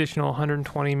 Every additional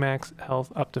 120 max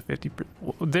health up to 50%.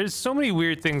 There's so many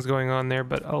weird things going on there,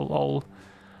 but I'll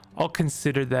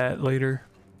consider that later.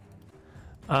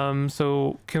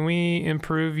 So can we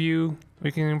improve you?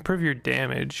 We can improve your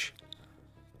damage.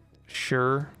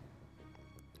 Sure.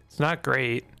 It's not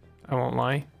great, I won't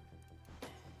lie.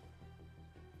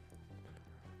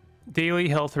 Daily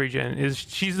health regen.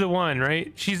 She's the one,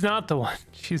 right? She's not the one.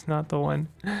 She's not the one.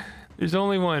 There's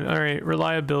only one. All right,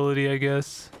 reliability, I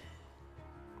guess.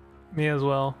 Me as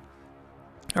well.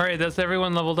 All right, that's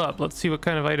everyone leveled up. Let's see what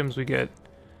kind of items we get.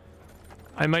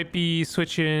 I might be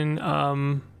switching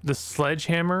the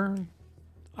sledgehammer.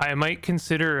 I might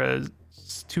consider a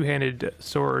two-handed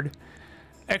sword.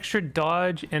 extra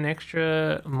dodge and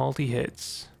extra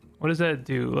multi-hits. What does that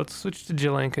do? Let's switch to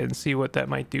Jelenka and see what that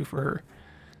might do for her.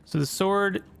 So the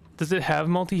sword, does it have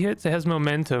multi-hits? It has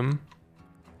momentum.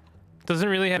 Doesn't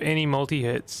really have any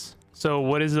multi-hits. So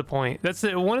what is the point? That's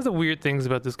one of the weird things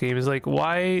about this game is like,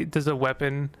 why does a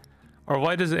weapon or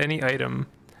why does any item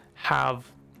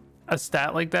have a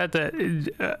stat like that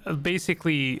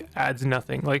basically adds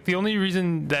nothing? Like the only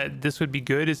reason that this would be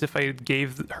good is if I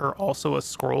gave her also a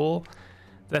scroll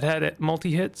that had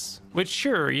multi-hits, which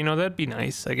sure, you know, that'd be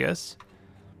nice, I guess.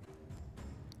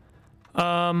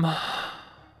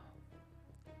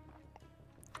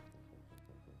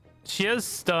 She has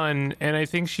stun, and I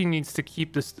think she needs to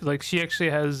keep this. Like, she actually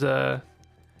has a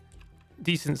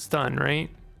decent stun, right?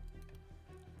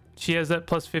 She has that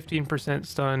plus 15%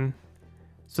 stun,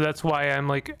 so that's why I'm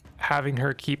like having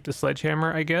her keep the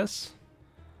sledgehammer, I guess.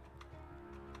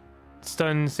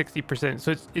 Stun 60%,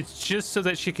 so it's just so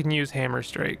that she can use hammer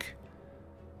strike.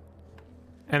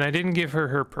 And I didn't give her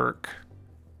her perk.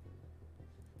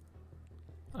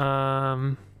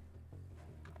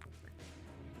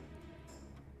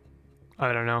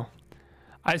 I don't know.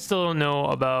 I still don't know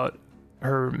about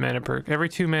her mana perk. Every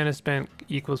 2 mana spent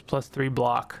equals plus 3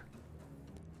 block.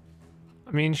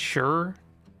 I mean, sure.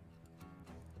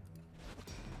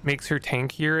 Makes her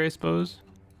tankier, I suppose.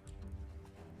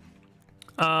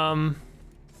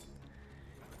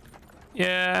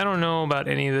 Yeah, I don't know about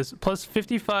any of this. Plus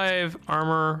 55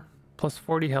 armor, plus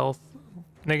 40 health,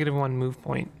 -1 move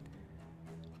point.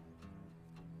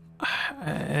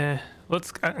 I'm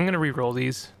gonna re-roll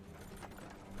these.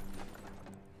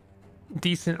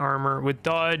 Decent armor with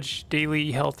dodge,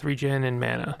 daily health regen, and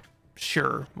mana.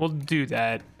 Sure, we'll do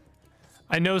that.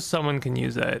 I know someone can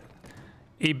use that.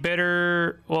 A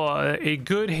better, well, a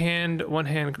good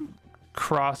one-hand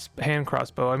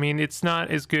crossbow. I mean, it's not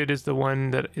as good as the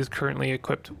one that is currently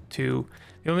equipped to.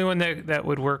 The only one that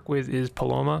would work with is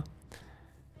Paloma.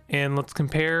 And let's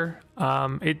compare.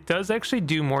 It does actually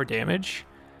do more damage,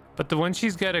 but the one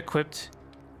she's got equipped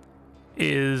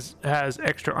has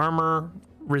extra armor,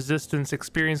 resistance,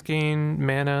 experience gain,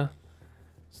 mana,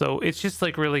 so it's just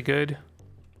like really good.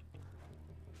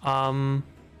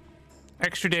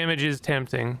 Extra damage is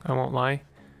tempting, I won't lie.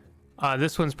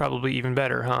 This one's probably even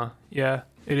better, huh? Yeah,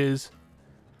 it is.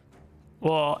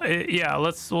 Well, yeah,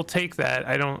 we'll take that.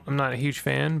 I'm not a huge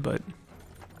fan, but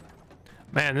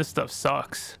man, this stuff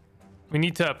sucks. We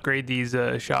need to upgrade these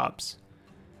shops.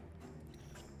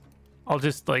 I'll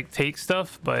just like take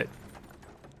stuff, but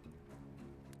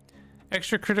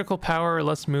extra critical power,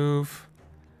 less move,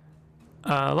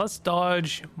 less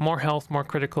dodge, more health, more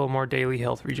critical, more daily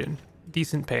health regen.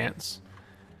 Decent pants.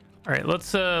 All right,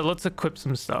 let's equip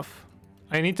some stuff.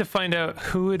 I need to find out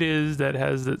who it is that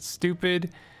has that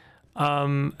stupid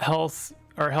health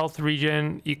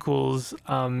regen equals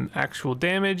actual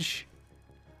damage.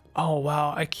 Oh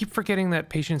wow, I keep forgetting that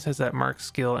Patience has that mark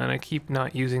skill, and I keep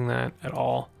not using that at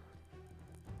all.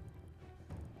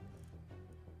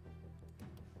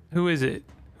 Who is it?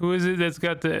 Who is it that's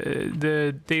got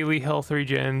the daily health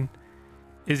regen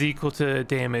is equal to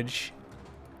damage?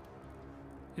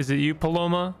 Is it you,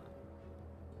 Paloma?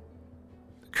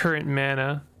 Current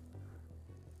mana.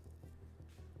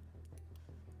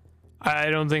 I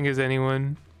don't think it's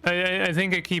anyone. I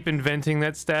think I keep inventing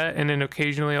that stat, and then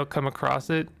occasionally I'll come across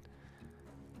it.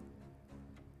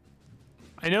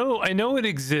 I know it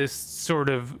exists, sort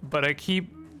of, but I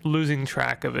keep losing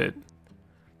track of it.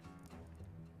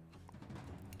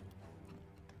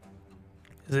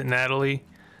 Is it Natalie?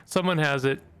 Someone has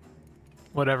it.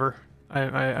 Whatever.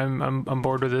 I'm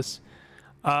bored with this.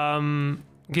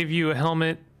 Give you a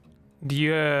helmet. Do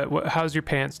you? How's your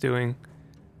pants doing?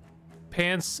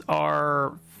 Pants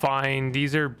are fine.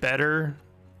 These are better.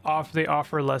 They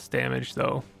offer less damage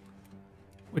though,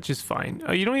 which is fine.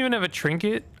 Oh, you don't even have a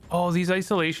trinket. Oh, these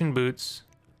isolation boots.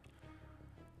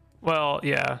 Well,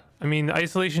 yeah. I mean, the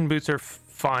isolation boots are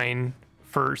fine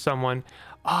for someone.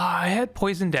 I had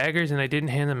poison daggers and I didn't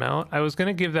hand them out. I was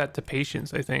gonna give that to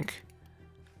Patience, I think.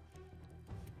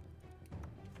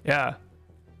 Yeah.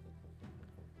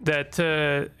 That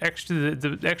the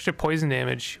extra poison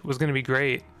damage was gonna be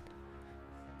great.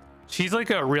 She's like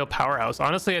a real powerhouse.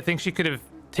 Honestly, I think she could have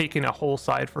taken a whole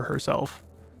side for herself.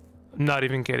 I'm not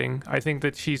even kidding. I think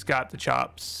that she's got the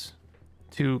chops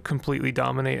to completely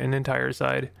dominate an entire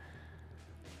side.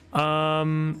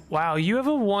 Wow, you have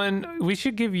a one. We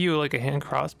should give you like a hand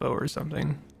crossbow or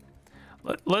something.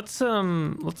 Let's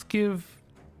give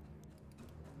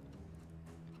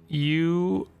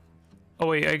you. Oh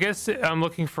wait, I guess I'm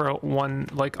looking for a one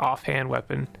like offhand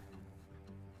weapon.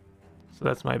 So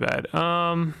that's my bad.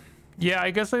 Yeah,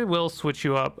 I guess I will switch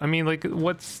you up. I mean, like,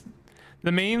 what's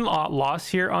The main loss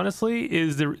here, honestly,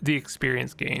 is the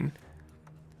experience gain.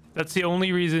 That's the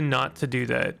only reason not to do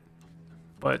that.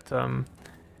 But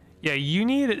yeah, you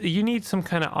need some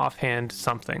kind of offhand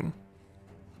something.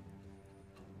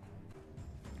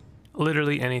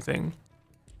 Literally anything.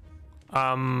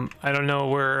 I don't know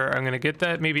where I'm gonna get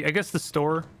that. Maybe, I guess, the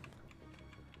store.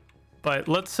 But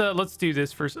let's do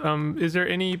this first. Is there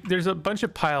any? There's a bunch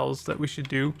of piles that we should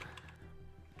do.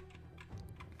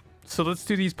 So let's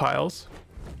do these piles.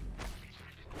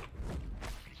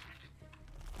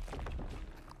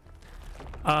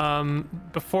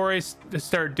 Before I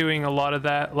start doing a lot of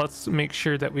that, let's make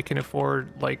sure that we can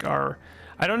afford like our.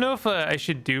 I don't know if I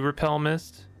should do repel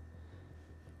mist.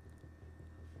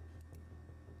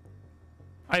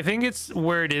 I think it's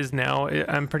where it is now.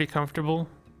 I'm pretty comfortable.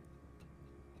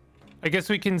 I guess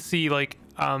we can see like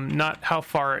not how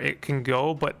far it can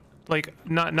go, but like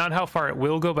not how far it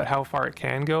will go, but how far it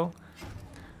can go.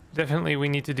 Definitely we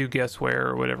need to do guess where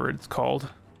or whatever it's called.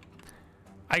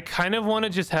 I kind of want to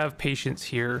just have patience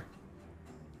here.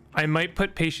 I might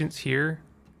put patience here.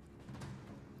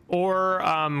 Or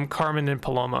Carmen and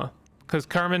Paloma. Because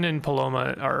Carmen and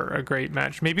Paloma are a great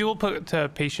match. Maybe we'll put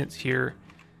patience here.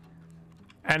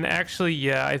 And actually,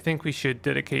 yeah, I think we should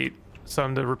dedicate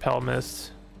some to repel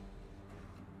mist.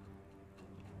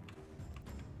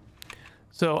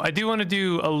 So I do want to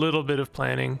do a little bit of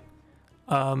planning.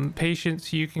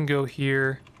 Patience, you can go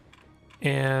here.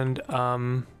 And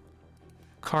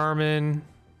Carmen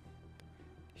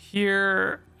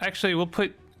here. Actually, we'll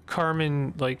put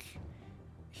Carmen like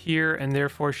here, and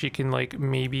therefore she can like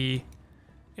maybe,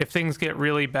 if things get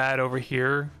really bad over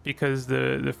here, because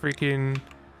the freaking,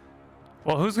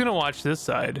 well, who's gonna watch this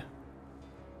side?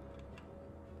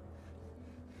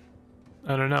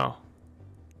 I don't know.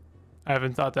 I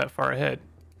haven't thought that far ahead.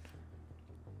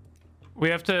 We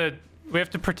have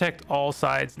to protect all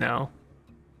sides now.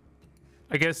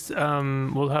 I guess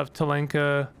we'll have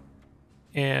Talenka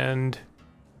and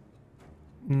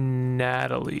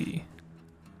Natalie.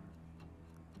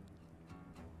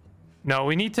 No,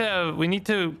 we need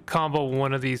to combo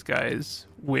one of these guys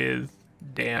with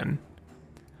Dan.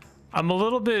 I'm a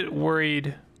little bit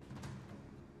worried.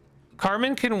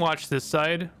 Carmen can watch this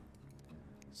side.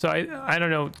 So I don't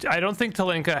know. I don't think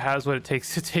Talenka has what it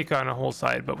takes to take on a whole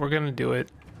side, but we're gonna do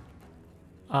it.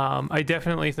 I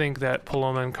definitely think that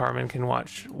Paloma and Carmen can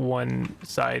watch one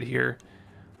side here.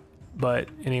 But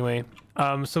anyway,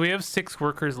 so we have 6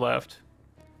 workers left.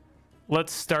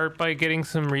 Let's start by getting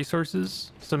some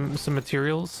resources, some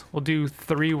materials. We'll do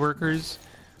 3 workers.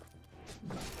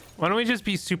 Why don't we just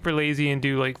be super lazy and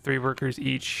do like 3 workers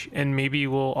each, and maybe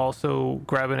we'll also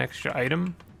grab an extra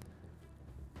item.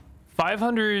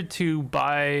 500 to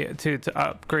buy to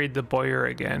upgrade the boiler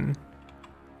again.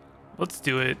 Let's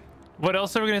do it. What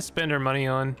else are we gonna spend our money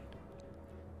on?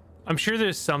 I'm sure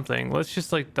there's something. Let's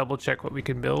just like double check what we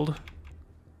can build.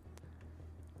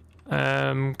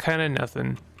 Kind of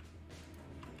nothing.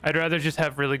 I'd rather just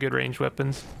have really good ranged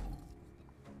weapons.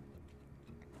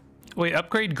 Wait,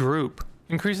 upgrade group.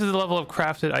 Increases the level of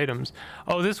crafted items.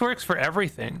 Oh, this works for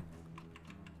everything.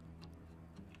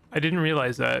 I didn't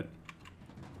realize that.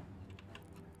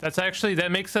 That's actually,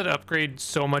 that makes that upgrade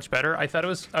so much better. I thought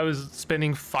I was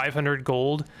spending 500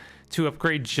 gold to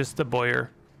upgrade just the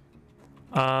boiler.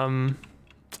 In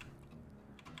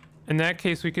that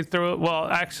case, we could throw it. Well,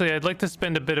 actually, I'd like to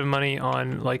spend a bit of money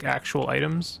on like actual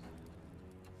items.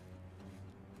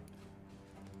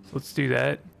 So let's do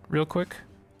that real quick.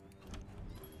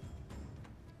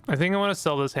 I think I want to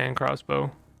sell this hand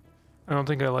crossbow. I don't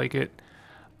think I like it.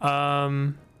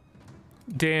 Dan,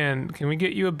 can we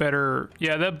get you a better...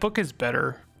 Yeah, that book is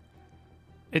better.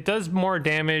 It does more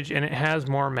damage and it has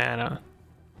more mana.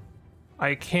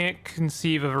 I can't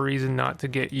conceive of a reason not to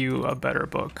get you a better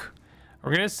book.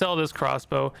 We're gonna sell this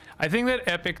crossbow. I think that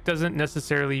epic doesn't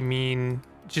necessarily mean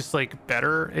just like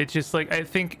better. It's just like, I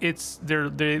think it's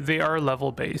they are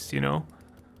level based, you know.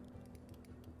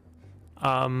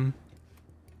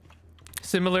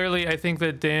 Similarly, I think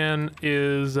that Dan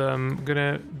is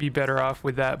gonna be better off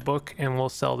with that book, and we'll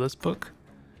sell this book.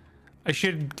 I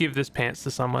should give this pants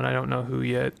to someone. I don't know who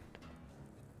yet.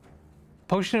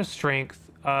 Potion of strength.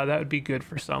 That would be good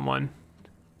for someone.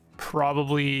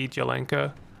 Probably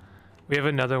Jelenka. We have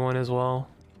another one as well.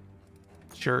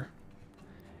 Sure.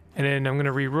 And then I'm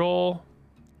gonna re-roll.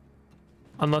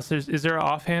 Unless is there an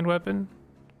offhand weapon?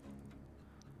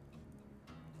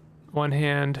 One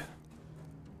hand.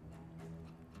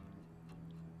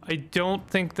 I don't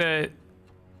think that,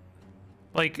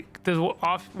 like, does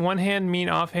one hand mean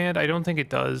offhand? I don't think it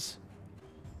does.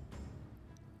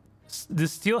 The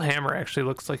steel hammer actually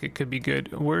looks like it could be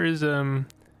good. Where is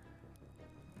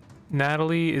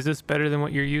Natalie, is this better than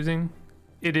what you're using?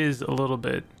 It is a little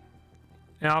bit.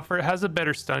 Now, it has a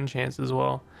better stun chance as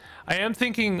well. I am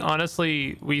thinking,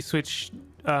 honestly, we switch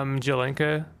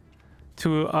Jelenka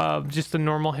to just a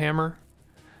normal hammer.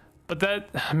 But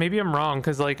that, maybe I'm wrong,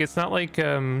 because like it's not like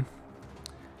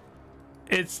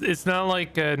it's not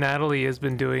like Natalie has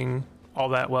been doing all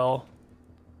that well.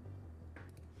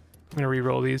 I'm gonna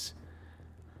re-roll these.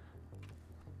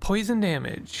 Poison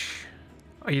damage.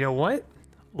 You know what?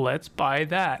 Let's buy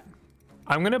that.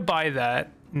 I'm gonna buy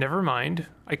that. Never mind.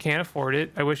 I can't afford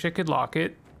it. I wish I could lock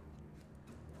it.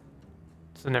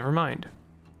 So never mind.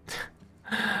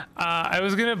 I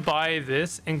was gonna buy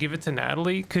this and give it to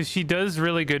Natalie because she does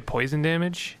really good poison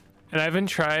damage, and I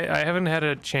haven't had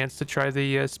a chance to try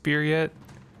the spear yet.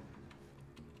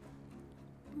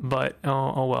 But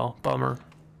oh well, bummer.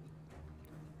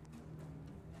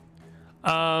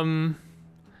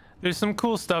 There's some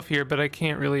cool stuff here, but I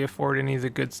can't really afford any of the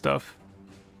good stuff.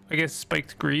 I guess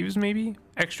spiked greaves, maybe?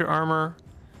 Extra armor,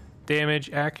 damage,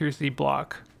 accuracy,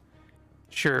 block.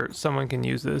 Sure, someone can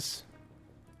use this.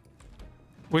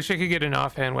 Wish I could get an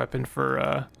offhand weapon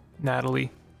for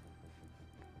Natalie.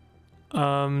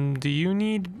 Do you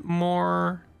need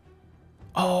more?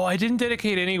 Oh, I didn't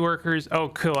dedicate any workers. Oh,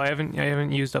 cool. I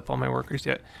haven't used up all my workers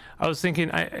yet. I was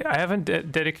thinking I haven't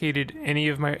dedicated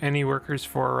any workers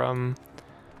for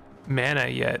mana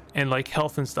yet, and like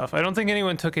health and stuff. I don't think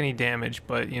anyone took any damage,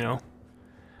 but you know.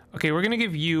 Okay, we're gonna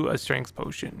give you a strength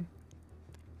potion,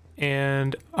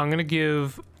 and I'm gonna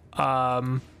give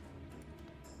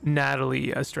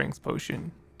Natalie a strength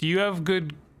potion. Do you have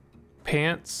good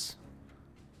pants?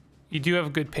 You do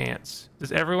have good pants.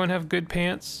 Does everyone have good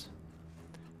pants?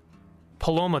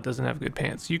 Paloma doesn't have good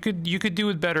pants. You could do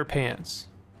with better pants.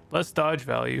 Less dodge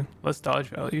value. Less dodge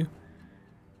value.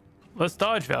 Less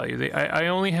dodge value. I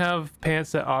only have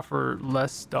pants that offer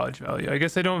less dodge value. I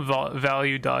guess I don't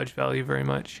value dodge value very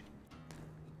much.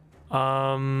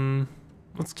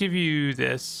 Let's give you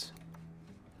this.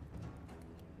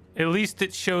 At least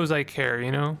it shows I care,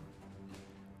 you know?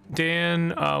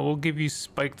 Dan, we'll give you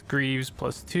spiked greaves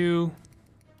 +2.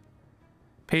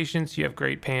 Patience, you have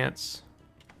great pants.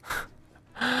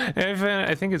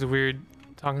 I think it's weird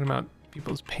talking about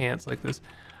people's pants like this.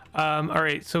 All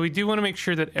right, so we do want to make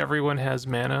sure that everyone has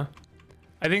mana.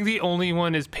 I think the only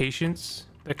one is patience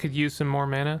that could use some more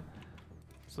mana.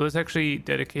 So let's actually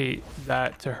dedicate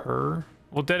that to her.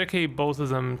 We'll dedicate both of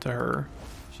them to her.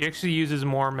 She actually uses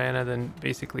more mana than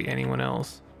basically anyone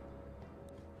else.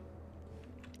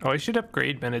 Oh, I should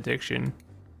upgrade Benediction.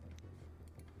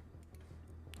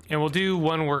 And we'll do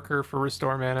one worker for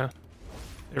restore mana.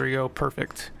 There we go,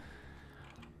 perfect.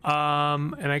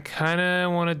 And I kind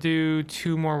of want to do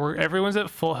 2 more work. Everyone's at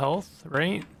full health,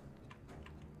 right?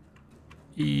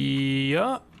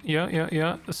 Yeah.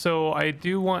 So I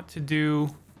do want to do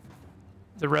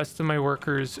the rest of my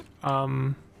workers.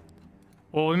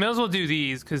 Well, we may as well do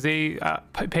these because they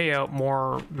pay out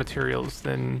more materials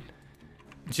than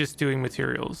just doing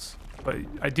materials. But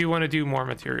I do want to do more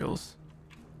materials.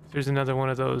 If there's another one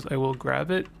of those, I will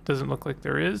grab it. Doesn't look like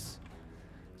there is.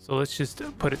 So let's just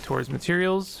put it towards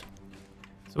materials.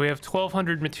 So we have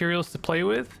 1,200 materials to play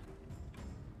with.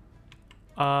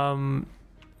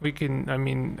 We can, I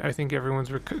mean, I think everyone's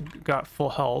got full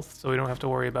health, so we don't have to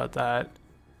worry about that.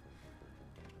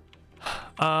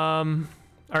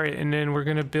 All right, and then we're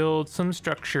gonna build some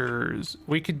structures.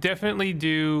 We could definitely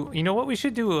do, you know what? We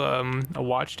should do a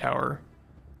watchtower.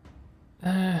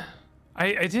 I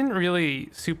didn't really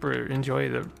super enjoy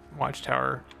the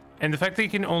watchtower. And the fact that you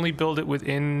can only build it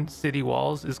within city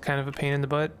walls is kind of a pain in the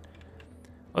butt.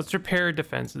 Let's repair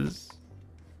defenses.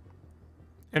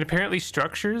 And apparently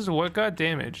structures, what got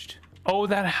damaged? Oh,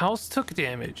 that house took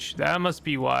damage. That must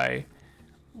be why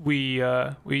we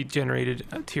generated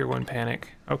a tier 1 panic.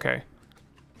 Okay.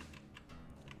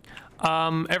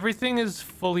 Everything is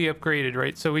fully upgraded,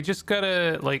 right? So we just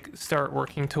gotta like start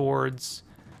working towards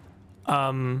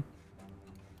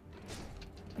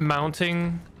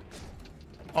mounting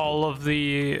all of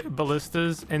the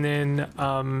ballistas and then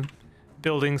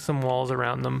building some walls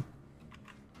around them.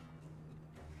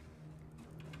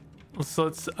 So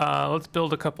let's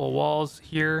build a couple of walls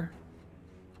here.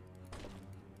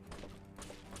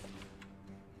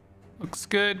 Looks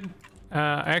good.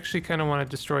 I actually kind of want to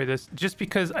destroy this just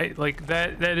because I like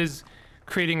that is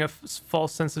creating a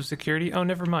false sense of security. Oh,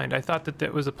 never mind. I thought that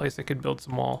that was a place I could build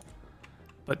some wall,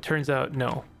 but turns out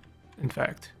no, in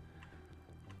fact.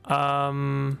 All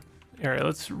right,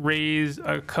 let's raise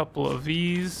a couple of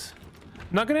these.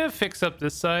 I'm not gonna fix up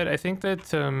this side. I think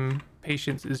that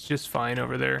patience is just fine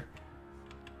over there.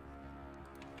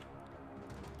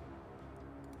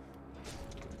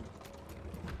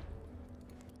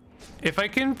 If I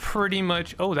can pretty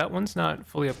much... Oh, that one's not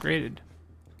fully upgraded.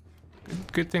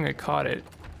 Good thing I caught it.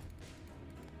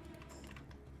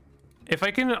 If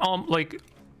I can, like,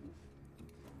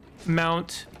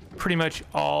 mount pretty much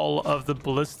all of the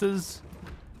ballistas,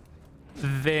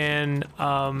 then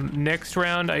next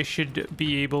round I should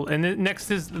be able... And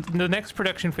the next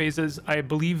production phase is, I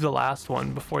believe, the last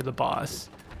one before the boss.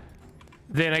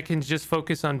 Then I can just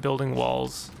focus on building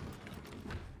walls.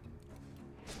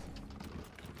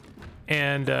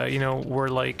 And, you know, we're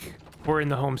in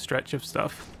the home stretch of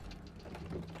stuff.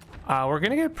 We're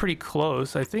gonna get pretty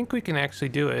close. I think we can actually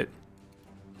do it.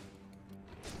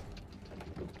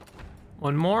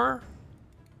 One more.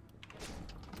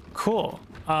 Cool.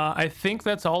 I think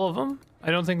that's all of them.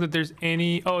 I don't think that there's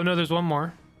any... Oh, no, there's one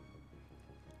more.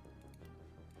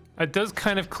 It does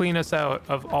kind of clean us out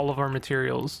of all of our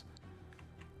materials.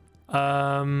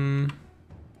 There's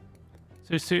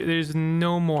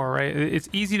no more, right? It's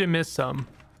easy to miss some.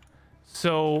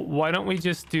 So why don't we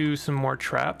just do some more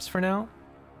traps for now?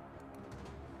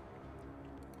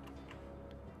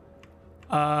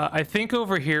 I think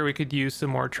over here we could use some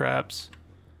more traps.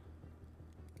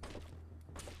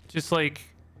 Just like,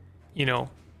 you know,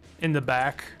 in the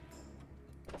back.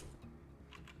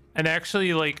 And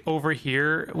actually, like, over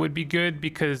here would be good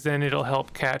because then it'll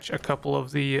help catch a couple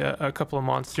of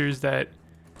monsters that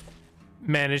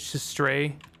manage to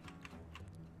stray.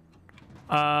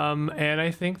 And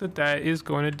I think that is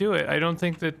going to do it. I don't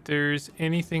think that there's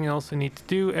anything else I need to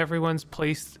do. Everyone's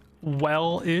placed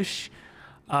well-ish.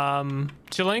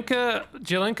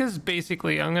 Jelenka's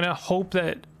basically, I'm gonna hope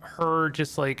that her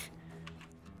just like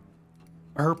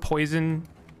her poison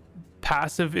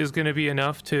passive is gonna be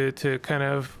enough to kind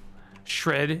of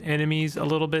shred enemies a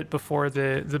little bit before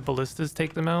the ballistas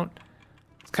take them out.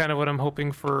 It's kind of what I'm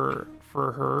hoping for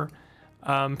her.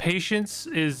 Patience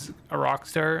is a rock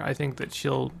star. I think that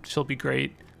she'll be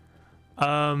great.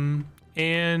 And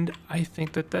I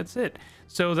think that that's it.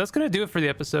 So that's gonna do it for the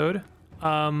episode.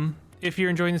 If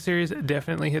you're enjoying the series,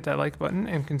 definitely hit that like button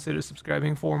and consider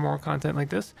subscribing for more content like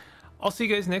this. I'll see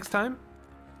you guys next time.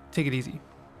 Take it easy.